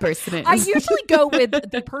who that person is. I usually go with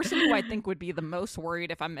the person who I think would be the most worried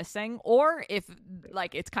if I'm missing, or if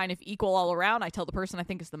like it's kind of equal all around, I tell the person I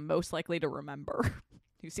think is the most likely to remember.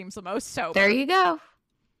 who seems the most sober. There you go.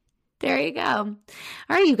 There you go. All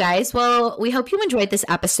right, you guys. Well, we hope you enjoyed this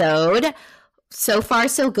episode. So far,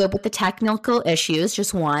 so good with the technical issues.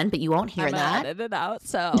 Just one, but you won't hear I'm that. edit it out,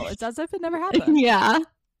 so it's as if it never happened. Yeah.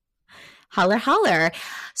 Holler, holler.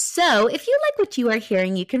 So if you like what you are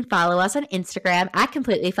hearing, you can follow us on Instagram at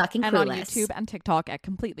Completely Fucking Clueless. And on YouTube and TikTok at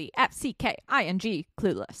Completely FCKING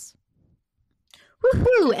Clueless.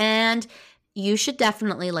 Woohoo! And you should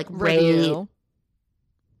definitely like rate, Review.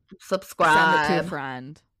 subscribe, Send it to a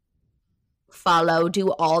friend. follow,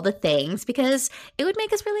 do all the things because it would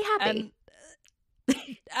make us really happy. And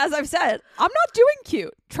as I've said, I'm not doing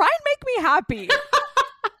cute. Try and make me happy.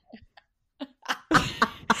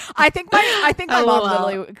 I think my mom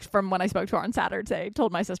literally, from when I spoke to her on Saturday,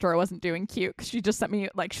 told my sister I wasn't doing cute because she just sent me,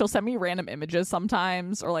 like, she'll send me random images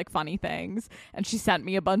sometimes or, like, funny things. And she sent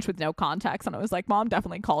me a bunch with no context. And I was like, Mom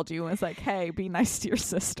definitely called you and was like, hey, be nice to your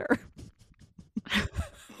sister.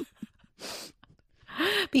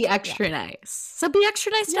 Be extra nice. So be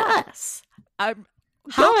extra nice to us. Guilt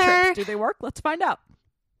Holler. trips, do they work? Let's find out.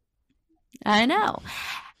 I know.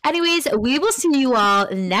 Anyways, we will see you all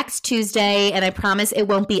next Tuesday, and I promise it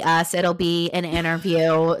won't be us. It'll be an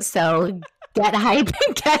interview. So get hype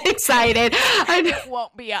and get excited. It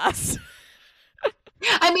won't be us.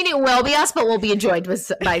 I mean, it will be us, but we'll be joined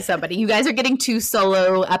by somebody. You guys are getting 2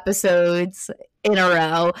 solo episodes in a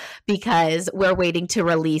row because we're waiting to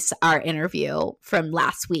release our interview from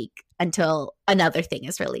last week until another thing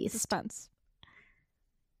is released. Suspense.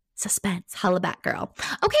 Holla back, girl.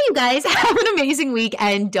 Okay, you guys, have an amazing week,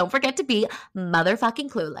 and don't forget to be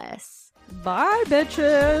motherfucking clueless. Bye,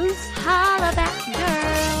 bitches. Holla back,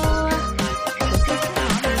 girl.